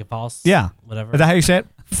 Yeah. Like a false? Yeah. Whatever. Is that how you say it?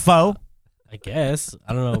 Foe? I guess.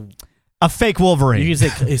 I don't know. A fake Wolverine. You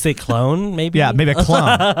say clone, maybe? Yeah, maybe a clone.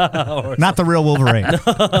 Not the real Wolverine.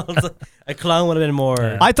 A clone would have been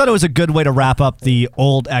more... I thought it was a good way to wrap up the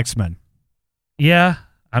old X-Men. Yeah,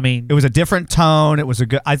 I mean... It was a different tone. It was a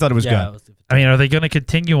good... I thought it was good. I mean, are they going to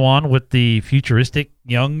continue on with the futuristic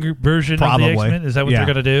younger version of the X-Men? Is that what they're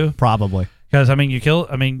going to do? Probably. Because you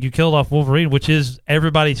killed off Wolverine, which is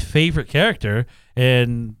everybody's favorite character,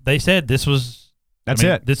 and they said this was That's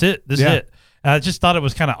it. This is it. I just thought it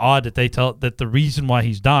was kind of odd that they tell that the reason why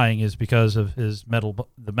he's dying is because of his metal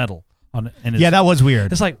on in his, that was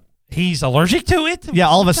weird. It's like he's allergic to it. Yeah,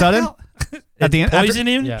 all of a sudden, at the end, poison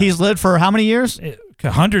him. Yeah. He's lived for how many years?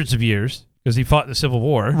 Hundreds of years, because he fought in the Civil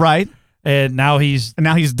War. Right. And now he's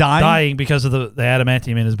dying because of the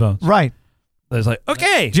adamantium in his bones. Right. It's like,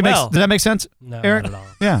 okay, did that make sense, no, Eric? Not at all.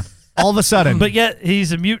 Yeah. All of a sudden, but yet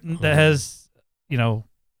he's a mutant that has,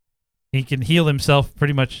 he can heal himself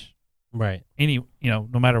pretty much. Right. No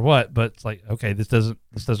matter what, but it's like, okay, this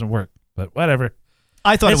doesn't work. But whatever.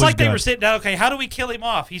 I thought it's it was like they good. were sitting down. Okay, how do we kill him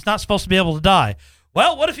off? He's not supposed to be able to die.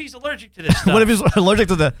 Well, what if he's allergic to this stuff? What if he's allergic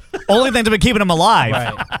to the only thing that's been keeping him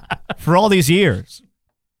alive for all these years?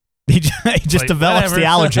 He just develops the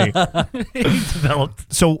allergy. He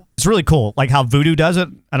developed. So it's really cool, like how Voodoo does it.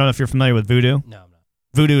 I don't know if you're familiar with Voodoo. No, I'm not.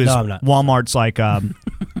 Voodoo is I'm not. Walmart's like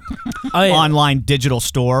online digital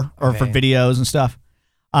store or for videos and stuff.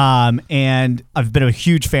 And I've been a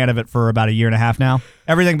huge fan of it for about a year and a half now.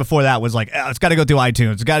 Everything before that was like, it's got to go through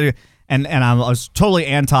iTunes. It's got to, and I was totally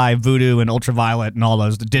anti Voodoo and Ultraviolet and all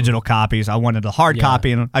those the digital copies. I wanted a hard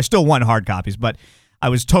copy, and I still want hard copies, but I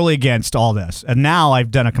was totally against all this. And now I've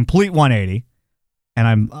done a complete 180, and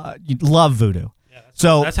I'm love Voodoo. Yeah,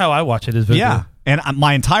 that's how I watch it is Voodoo. Yeah, and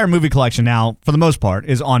my entire movie collection now, for the most part,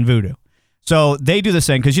 is on Voodoo. So they do this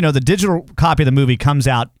thing because the digital copy of the movie comes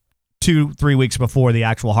out 2-3 weeks before the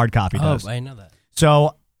actual hard copy does. Oh, I know that.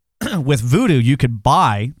 So with Voodoo, you could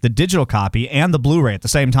buy the digital copy and the Blu-ray at the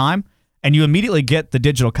same time, and you immediately get the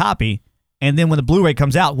digital copy, and then when the Blu-ray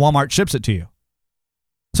comes out, Walmart ships it to you.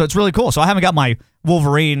 So it's really cool. So I haven't got my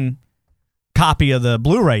Wolverine copy of the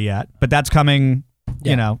Blu-ray yet, but that's coming,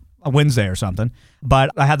 a Wednesday or something. But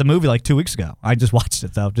I had the movie like 2 weeks ago. I just watched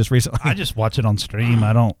it, though, just recently. I just watch it on stream.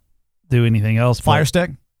 I don't do anything else. Fire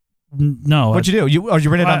Stick? No. What'd you do? You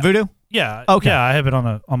rented it on Voodoo? Yeah. Okay. Yeah, I have it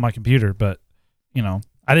on my computer, but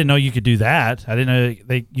I didn't know you could do that. I didn't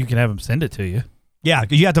know you can have them send it to you. Yeah,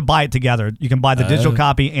 you have to buy it together. You can buy the digital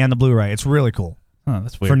copy and the Blu-ray. It's really cool. Huh,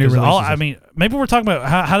 that's weird. For new releases. Maybe we're talking about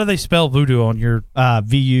how do they spell voodoo on your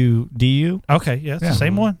VUDU? Okay, yeah, it's the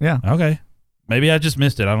same one. Yeah. Okay. Maybe I just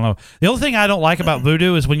missed it. I don't know. The only thing I don't like about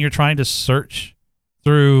voodoo is when you're trying to search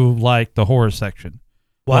through like the horror section.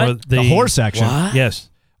 What? Or The horror section? What? Yes.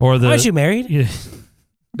 Or the Aren't you married? Yeah.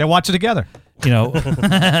 They watch it together.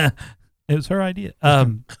 It was her idea.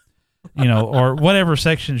 Or whatever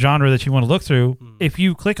section genre that you want to look through. If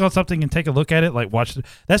you click on something and take a look at it, like watch it.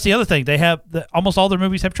 That's the other thing. They have almost all their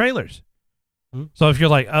movies have trailers. So if you're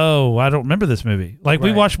like, oh, I don't remember this movie. Like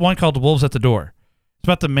we watched one called The Wolves at the Door. It's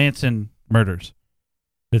about the Manson murders.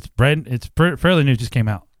 It's fairly new. Just came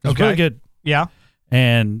out. It's really good. Yeah.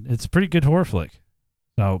 And it's a pretty good horror flick.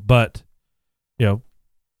 So, but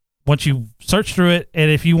once you search through it, and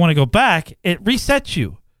if you want to go back, it resets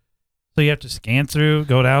you. So you have to scan through,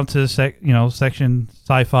 go down to section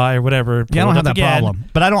sci-fi or whatever. Yeah, I don't have that problem.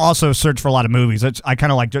 But I don't also search for a lot of movies. I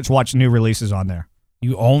kind of like just watch new releases on there.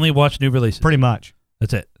 You only watch new releases? Pretty much.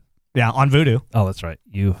 That's it. Yeah, on Vudu. Oh, that's right.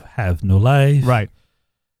 You have no life. Right.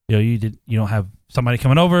 You don't have somebody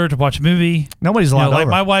coming over to watch a movie. Nobody's allowed like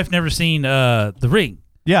over. my wife never seen The Ring.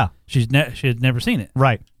 Yeah. She had never seen it.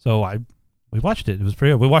 Right. So we watched it. It was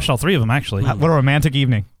pretty good. We watched all three of them actually. What a romantic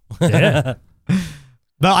evening. Yeah.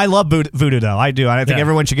 No, I love Vudu though. I do. I think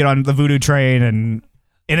everyone should get on the Vudu train, and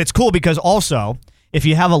it's cool because also if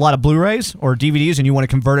you have a lot of Blu-rays or DVDs and you want to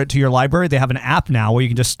convert it to your library, they have an app now where you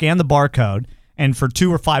can just scan the barcode, and for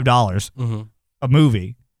 $2 or $5 a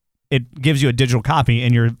movie, it gives you a digital copy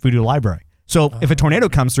in your Vudu library. So if a tornado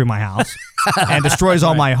comes through my house and destroys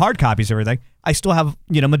all my hard copies and everything, I still have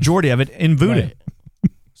majority of it in Vudu. Right.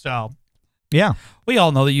 So, yeah. We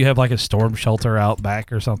all know that you have like a storm shelter out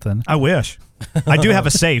back or something. I wish. I do have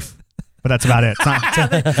a safe, but that's about it.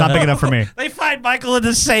 It's not big enough for me. They find Michael in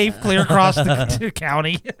the safe clear across the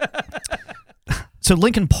county. So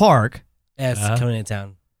Linkin Park. Yeah, it's coming into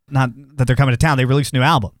town. Not that they're coming to town. They released a new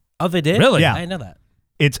album. Oh, they did? Really? Yeah. I didn't know that.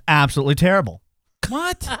 It's absolutely terrible.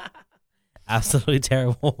 What? Absolutely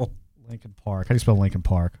terrible. Linkin Park. How do you spell Linkin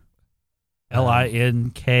Park?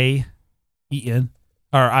 Linken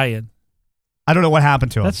or IN. I don't know what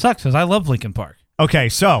happened to him. That sucks because I love Linkin Park. Okay,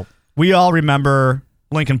 so we all remember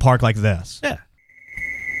Linkin Park like this. Yeah.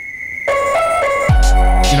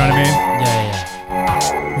 You know what I mean?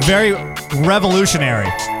 Yeah. Very revolutionary.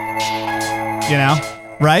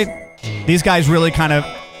 Right? These guys really kind of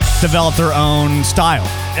developed their own style.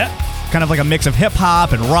 Yeah. Kind of like a mix of hip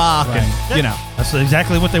hop and rock and, That's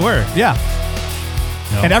exactly what they were. Yeah.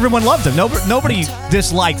 No. And everyone loved them. Nobody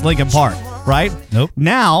disliked Linkin Park, right? Nope.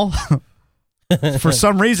 Now, for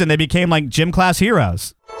some reason, they became like gym class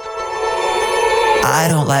heroes. I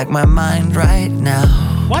don't like my mind right now.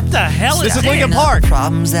 What the hell is this? This is Thinking Linkin of Park.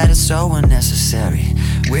 Problems that are so unnecessary.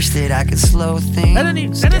 Wish that I could slow things That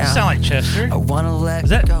didn't sound like Chester. I wanna let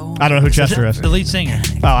Is that- go. I don't know who Chester is. The lead singer.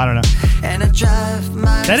 Oh, I don't know. And I drive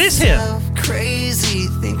myself That is him. crazy,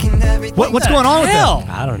 thinking everything. What's going on with them?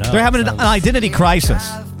 I don't know. They're having an identity crisis.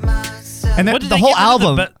 And What, did the they whole get rid of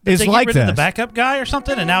album did is they get like rid of this. the backup guy or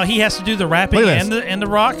something, and now he has to do the rapping Look at and the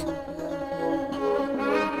rock.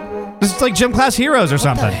 This is like gym class heroes or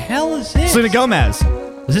something. What the hell is this? Selena Gomez.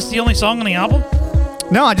 Is this the only song on the album?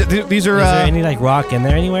 No, these are. Is there any like rock in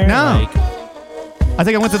there anywhere? No. Like, I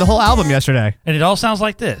think I went through the whole album yesterday. And it all sounds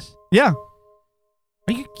like this. Yeah.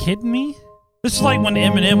 Are you kidding me? This is like when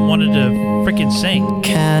Eminem wanted to freaking sing.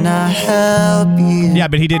 Can I help you? Yeah,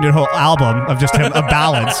 but he did a whole album of just him of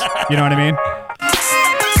ballads. You know what I mean?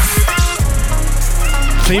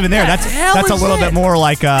 So even there, that's a little bit more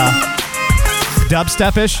like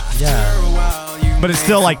dubstep-ish. yeah. But it's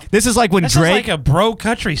still like this is like when This is Drake. like a bro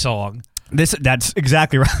country song. That's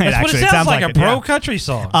exactly right. That's actually, what it sounds like, a it, bro yeah. country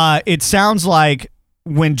song. It sounds like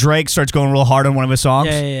when Drake starts going real hard on one of his songs,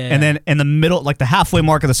 Yeah, yeah, yeah. and then in the middle, like the halfway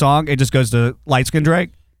mark of the song, it just goes to light skin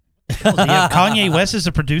Drake. Do you have Kanye West as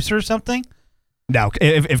a producer or something? No,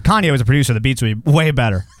 if Kanye was a producer, the beats would be way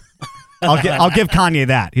better. I'll give Kanye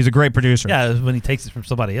that. He's a great producer. Yeah, when he takes it from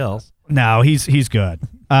somebody else. No, he's good.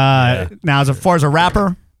 Now, as far as a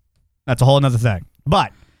rapper, that's a whole other thing.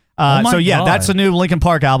 But Oh my so yeah, God. that's the new Linkin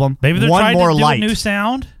Park album. Maybe they're One trying more to do light. a new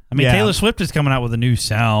sound. I mean, Yeah. Taylor Swift is coming out with a new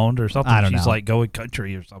sound or something. I don't She's know. like going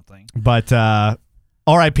country or something. But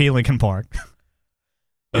R.I.P. Linkin Park.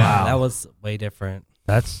 Yeah, that was way different.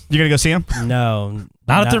 That's You gonna go see him? No.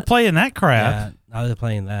 not if they're playing that crap. Yeah, now they're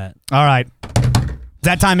playing that. All right. It's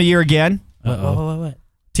that time of year again. What?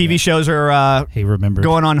 TV shows are He remembers.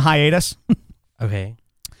 going on hiatus. Okay.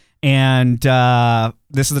 And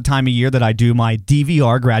this is the time of year that I do my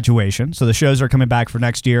DVR graduation. So the shows are coming back for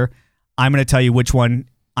next year. I'm going to tell you which one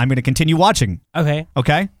I'm going to continue watching. Okay.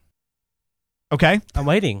 Okay? Okay? I'm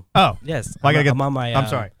waiting. Oh. Yes. I'm on my... I'm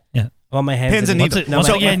sorry. Yeah. I'm on my hands Pins and needles. Once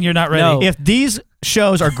again, you're not ready. No. If these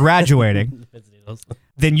shows are graduating,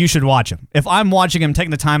 then you should watch them. If I'm watching them,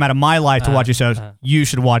 taking the time out of my life to watch these shows, you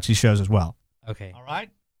should watch these shows as well. Okay. All right?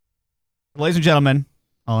 Ladies and gentlemen,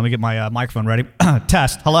 let me get my microphone ready.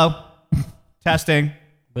 Test. Hello? Testing.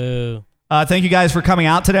 Boo. Thank you guys for coming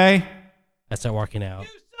out today. I start working out.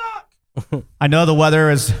 I know the weather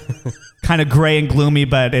is kind of gray and gloomy,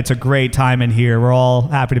 but it's a great time in here. We're all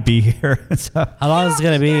happy to be here. So, how long is it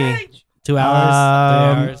going to be? 2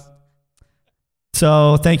 hours? 3 hours?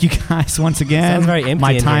 So thank you guys once again. Sounds very empty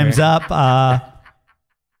My in time's here. up.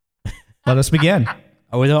 Let us begin.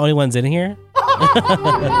 Are we the only ones in here?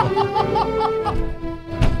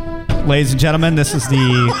 Ladies and gentlemen, this is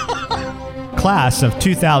the class of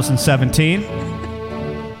 2017.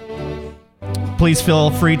 Please feel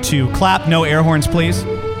free to clap. No air horns, please.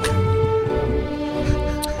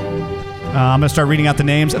 I'm going to start reading out the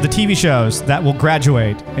names of the TV shows that will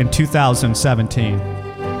graduate in 2017.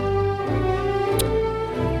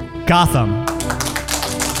 Gotham.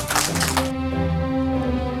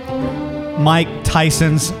 Mike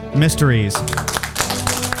Tyson's Mysteries.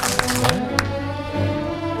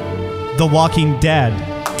 The Walking Dead.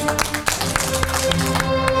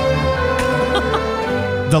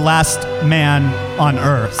 The Last Man on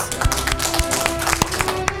Earth.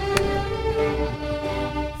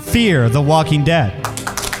 Fear the Walking Dead.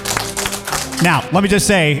 Now, let me just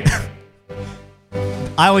say,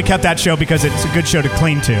 I only kept that show because it's a good show to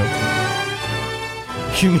clean to.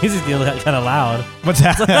 Your music's kind of loud. What's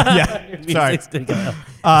that? Yeah, sorry.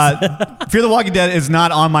 Fear the Walking Dead is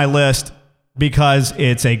not on my list because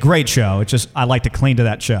it's a great show. It's just, I like to clean to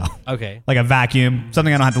that show. Okay. Like a vacuum,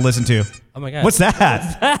 something I don't have to listen to. Oh my God. What's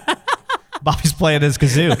that? Bobby's playing his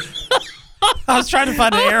kazoo. I was trying to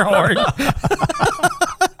find an air horn.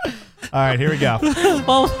 All right, here we go.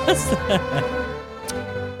 What was that?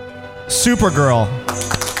 Supergirl.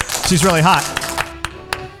 She's really hot.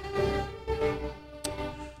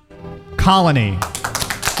 Colony.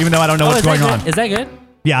 Even though I don't know what's going on. Is that good?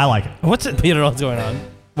 Yeah, I like it. What's it? You don't know what's going on.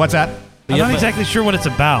 What's that? I'm not exactly sure what it's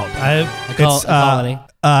about. It's Colony.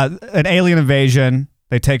 An alien invasion.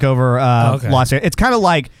 They take over Los Angeles. It's kind of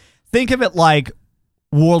like, think of it like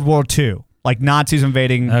World War II. Like Nazis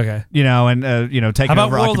invading, Okay. you know, and, taking How about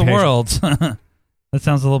over World of occupation. Worlds? That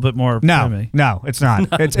sounds a little bit more No, no, it's not.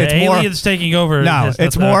 It's the more aliens taking over. No,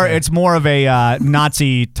 it's more. Okay. It's more of a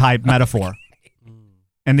Nazi type metaphor.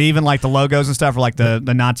 And even like the logos and stuff are like the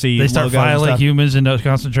Nazi. They start logos and filing stuff. humans into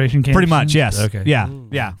concentration camps. Pretty much, yes. Okay. Yeah,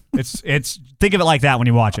 yeah. It's think of it like that when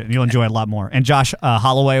you watch it, and you'll enjoy it a lot more. And Josh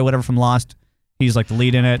Holloway, or whatever from Lost, he's like the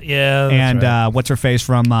lead in it. Yeah. That's and right. what's her face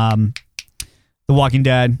from The Walking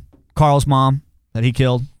Dead? Carl's mom that he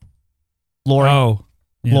killed. Lori. Oh.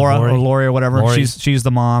 Yeah, Laura Lori. or Lori or whatever. Lori. She's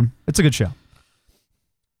the mom. It's a good show.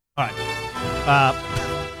 All right.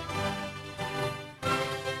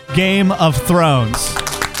 Game of Thrones.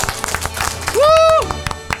 Woo!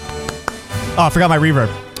 Oh, I forgot my reverb.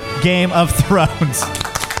 Game of Thrones.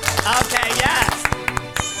 Okay, yes.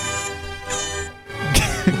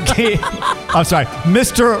 I'm sorry.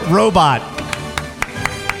 Mr. Robot.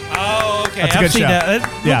 Oh, okay. That's a I've good seen show. That. It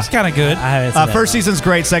Yeah. looks kind of good. I haven't seen that. First season's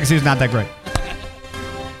great. Second season's not that great.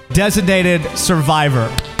 Designated Survivor.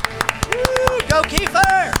 Woo, go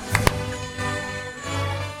Kiefer!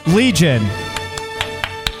 Legion.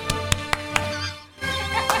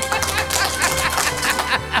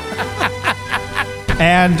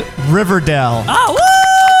 And Riverdale. Oh, woo!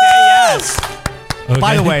 Okay, yes. Okay.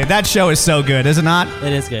 By the way, that show is so good, is it not?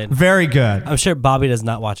 It is good. Very good. I'm sure Bobby does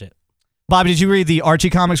not watch it. Bob, did you read the Archie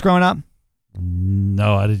comics growing up?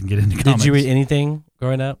 No, I didn't get into comics. Did you read anything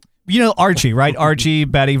growing up? You know Archie, right? Archie,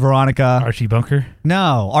 Betty, Veronica. Archie Bunker?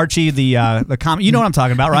 No, Archie, the comic. You know what I'm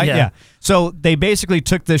talking about, right? Yeah. So they basically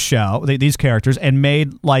took this show, these characters, and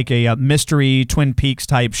made like a mystery Twin Peaks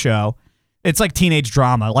type show. It's like teenage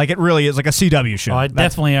drama. Like it really is like a CW show. Oh, I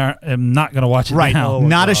definitely am not going to watch it Right. now.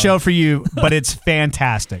 Not a show for you, but it's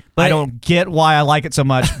fantastic. But I don't get why I like it so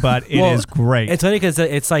much, but it is great. It's funny because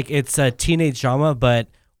it's a teenage drama, but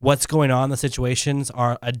what's going on, the situations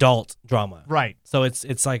are adult drama. Right. So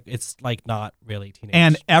it's like not really teenage.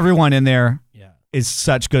 And everyone in there is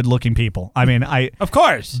such good looking people. I mean, Of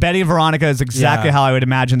course. Betty and Veronica is exactly Yeah. how I would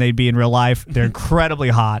imagine they'd be in real life. They're incredibly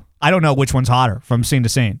hot. I don't know which one's hotter from scene to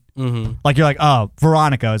scene. Mm-hmm. Like you're like, oh,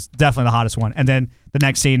 Veronica is definitely the hottest one. And then the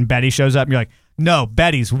next scene, Betty shows up and you're like, no,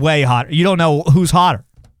 Betty's way hotter. You don't know who's hotter.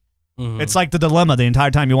 It's like the dilemma the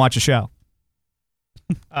entire time you watch a show.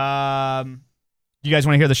 You guys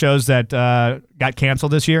want to hear the shows that got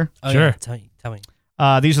canceled this year? Oh, Sure. Yeah. Tell me.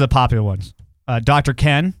 These are the popular ones. Dr.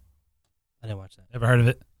 Ken. I didn't watch that. Never heard of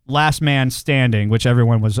it. Last Man Standing, which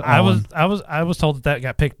everyone was on. I was told that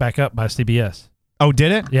got picked back up by CBS. Oh,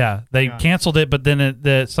 did it? Yeah, they canceled it, but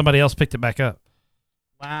then somebody else picked it back up.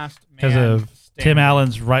 Last Man because of Standing. Tim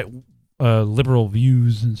Allen's liberal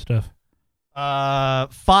views and stuff.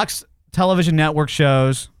 Fox television network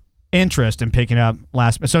shows interest in picking up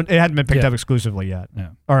so it hadn't been picked up exclusively yet,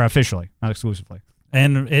 or officially, not exclusively.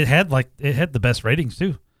 And it had the best ratings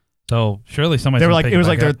too. So surely somebody. They were like it was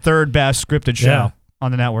like their third best scripted show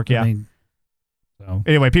on the network. Yeah. I mean, so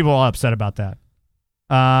anyway, people are all upset about that.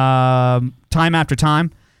 Time After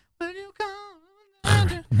Time.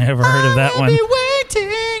 Never heard of that one.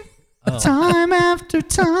 Waiting. Time after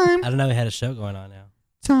time. I don't know. We had a show going on now.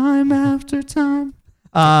 Time after time.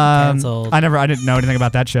 Canceled. I didn't know anything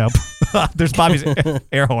about that show. There's Bobby's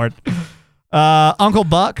air horn. Uncle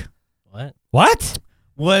Buck. What?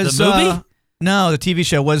 Was the movie? No, the TV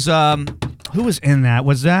show was. Who was in that?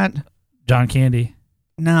 Was that John Candy?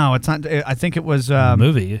 No, it's not. I think it was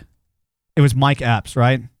movie. It was Mike Epps,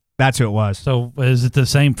 right? That's who it was. So is it the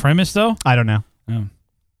same premise though? I don't know. Oh.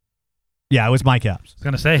 Yeah, it was Mike Epps. I was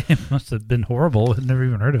gonna say it must have been horrible. I've never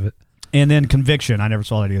even heard of it. And then Conviction. I never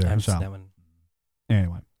saw that either. I haven't So seen that one.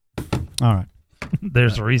 anyway, all right.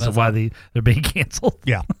 There's a reason why they're being canceled.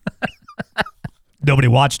 Yeah. Nobody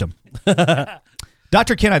watched them.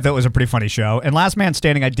 Dr. Ken, I thought was a pretty funny show, and Last Man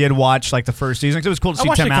Standing, I did watch like the first season because it was cool to see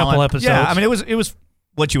watched Tim a couple Allen. episodes. Yeah, I mean it was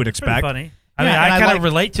what you would expect. Pretty funny. I mean, I kind of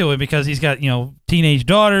relate to him because he's got teenage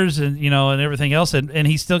daughters and and everything else, and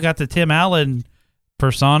he's still got the Tim Allen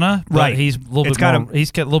persona, but right? He's a little bit more.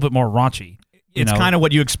 He's got a little bit more raunchy. It's kind of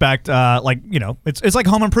what you expect. It's like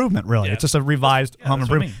Home Improvement, really. Yeah. It's just a revised Home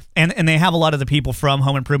Improvement, and they have a lot of the people from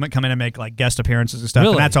Home Improvement come in and make like guest appearances and stuff,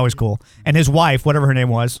 and that's always cool. And his wife, whatever her name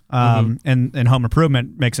was, in Home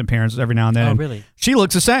Improvement, makes appearances every now and then. Oh, and really? She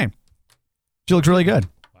looks the same. She looks really good.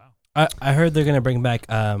 Wow. I heard they're gonna bring back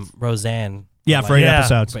Roseanne. Yeah, for 8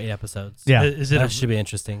 episodes. For 8 episodes. Yeah, that should be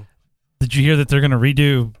interesting. Did you hear that they're gonna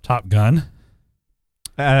redo Top Gun?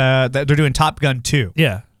 That they're doing Top Gun 2.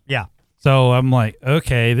 Yeah. Yeah. So I'm like,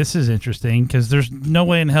 okay, this is interesting because there's no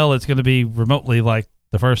way in hell it's going to be remotely like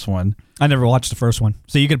the first one. I never watched the first one,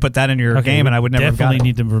 so you could put that in your game, and I would never have definitely got it.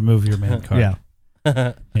 need to remove your man card. Yeah.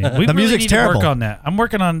 We the really music's need terrible. to work on that. I'm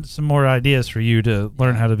working on some more ideas for you to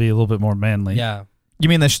learn how to be a little bit more manly. Yeah. You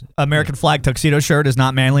mean the American flag tuxedo shirt is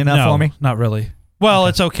not manly enough for me? Not really. Well,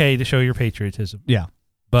 it's okay to show your patriotism. Yeah.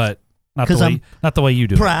 But not the way you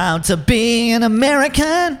do it. Proud to be an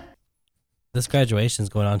American. This graduation's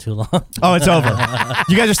going on too long. Oh, it's over.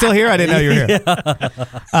 You guys are still here? I didn't know you were here.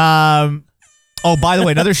 Yeah. Oh, by the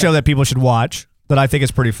way, another show that people should watch that I think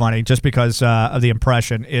is pretty funny just because of the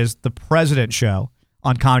impression is The President Show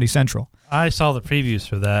on Comedy Central. I saw the previews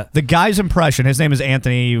for that. The guy's impression, his name is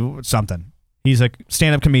Anthony something. He's a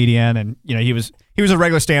stand-up comedian, and he was a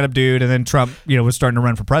regular stand-up dude, and then Trump was starting to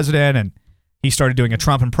run for president, and he started doing a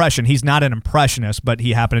Trump impression. He's not an impressionist, but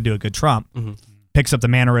he happened to do a good Trump. Mm-hmm. Picks up the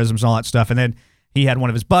mannerisms and all that stuff. And then he had one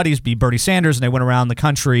of his buddies be Bernie Sanders, and they went around the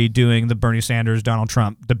country doing the Bernie Sanders, Donald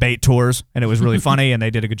Trump debate tours, and it was really funny, and they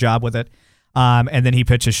did a good job with it. And then he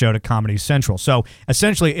pitched his show to Comedy Central. So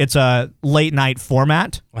essentially, it's a late-night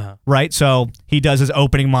format, right? So he does his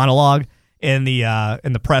opening monologue in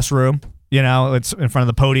the press room. It's in front of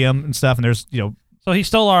the podium and stuff, and there's So he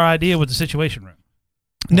stole our idea with the Situation Room.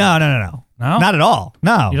 No, not at all.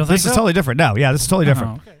 No, you don't think this is so? totally different. No, yeah, this is totally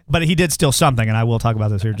different. Okay. But he did steal something, and I will talk about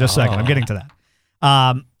this here in just a second. I'm getting to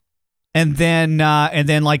that. And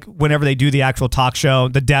then like whenever they do the actual talk show,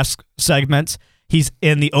 the desk segments, he's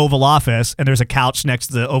in the Oval Office, and there's a couch next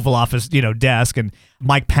to the Oval Office, desk, and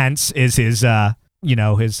Mike Pence is his Ed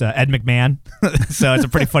McMahon. So it's a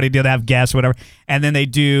pretty funny deal to have guests, or whatever. And then they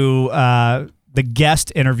do the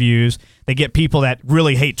guest interviews. They get people that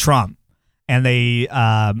really hate Trump, and they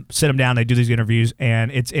sit him down. They do these interviews,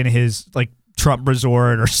 and it's in his like Trump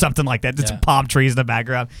resort or something like that. It's palm trees in the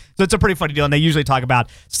background. So it's a pretty funny deal. And they usually talk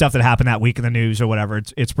about stuff that happened that week in the news or whatever.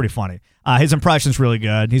 It's pretty funny. His impression's really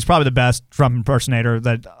good. He's probably the best Trump impersonator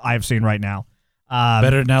that I've seen right now.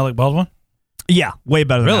 Better than Alec Baldwin? Yeah, way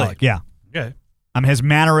better than Really? Alec. Yeah. Okay. His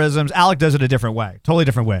mannerisms, Alec does it a different way. Totally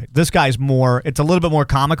different way. This guy's it's a little bit more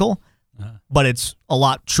comical, but it's a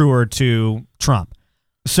lot truer to Trump.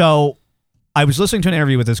 So I was listening to an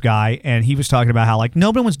interview with this guy, and he was talking about how like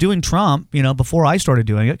nobody was doing Trump, before I started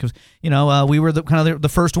doing it because we were the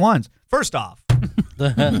first ones. First off,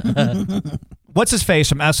 what's his face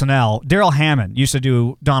from SNL? Daryl Hammond used to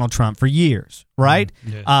do Donald Trump for years, right?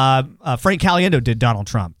 Frank Caliendo did Donald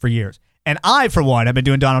Trump for years. And I, for one, have been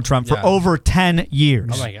doing Donald Trump for over 10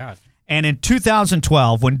 years. Oh, my God. And in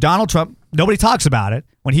 2012, when Donald Trump, nobody talks about it,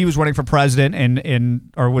 when he was running for president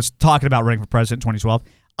or was talking about running for president in 2012,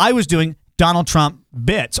 I was doing Donald Trump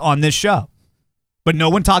bits on this show. But no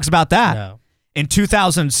one talks about that. No. In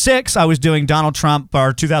 2006, I was doing Donald Trump,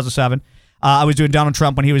 or 2007, I was doing Donald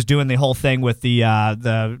Trump when he was doing the whole thing with the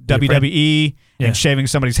WWE and shaving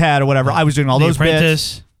somebody's head or whatever. I was doing all those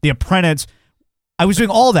bits. The Apprentice. I was doing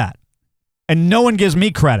all that. And no one gives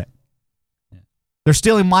me credit. They're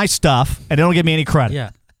stealing my stuff, and they don't give me any credit.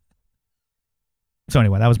 Yeah. So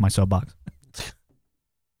anyway, that was my soapbox.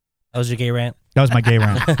 That was your gay rant? That was my gay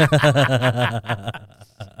rant.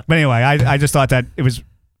 But anyway, I just thought that it was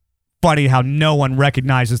funny how no one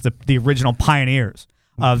recognizes the original pioneers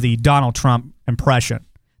of the Donald Trump impression.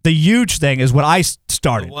 The huge thing is what I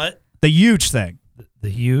started. The what? The huge thing. The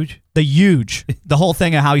huge? The huge. The whole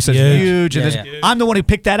thing of how he says huge. Yeah, and I'm the one who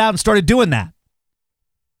picked that out and started doing that.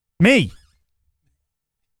 Me.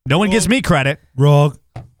 No one gives me credit. Wrong.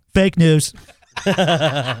 Fake news.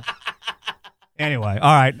 Anyway,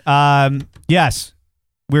 all right. Yes,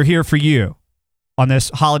 we're here for you on this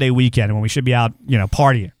holiday weekend when we should be out,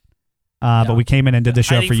 partying. But we came in and did the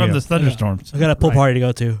show Hiding for you. from the thunderstorms. I got a pool party to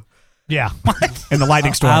go to. Yeah. In the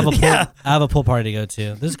lightning storm. I have a pool party to go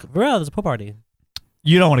to. There's a pool party.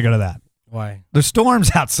 You don't want to go to that. Why? The storm's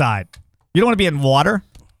outside. You don't want to be in water.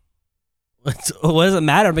 What does it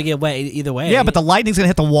matter if I get wet either way? Yeah, but the lightning's going to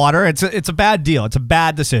hit the water. It's a bad deal. It's a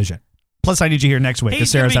bad decision. Plus, I need you here next week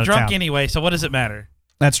because He's going Sarah's to out be of drunk town. anyway, so what does it matter?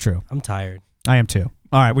 That's true. I'm tired. I am too.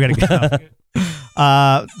 All right, we got to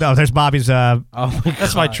go. No, there's Bobby's. Oh my God.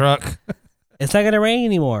 That's my truck. It's not going to rain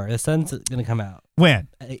anymore. The sun's going to come out. When?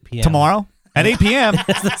 At 8 p.m. Tomorrow? At 8 p.m.?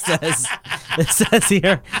 It says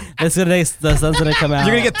here the sun's going to come out.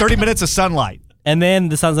 You're going to get 30 minutes of sunlight. And then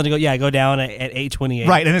the sun's going to go down at 8:28.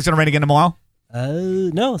 Right, and it's going to rain again tomorrow?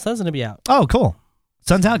 No, the sun's going to be out. Oh, cool.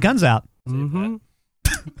 Sun's out, guns out. Mm-hmm.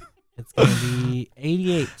 It's going to be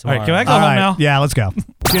 88 tomorrow. All right, can I go home now? Yeah, let's go.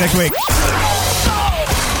 See you next week.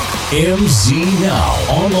 MZ Now.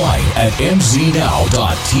 Online at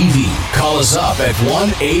mznow.tv. Call us up at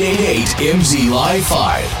 1-888-MZ Live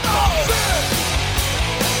 5.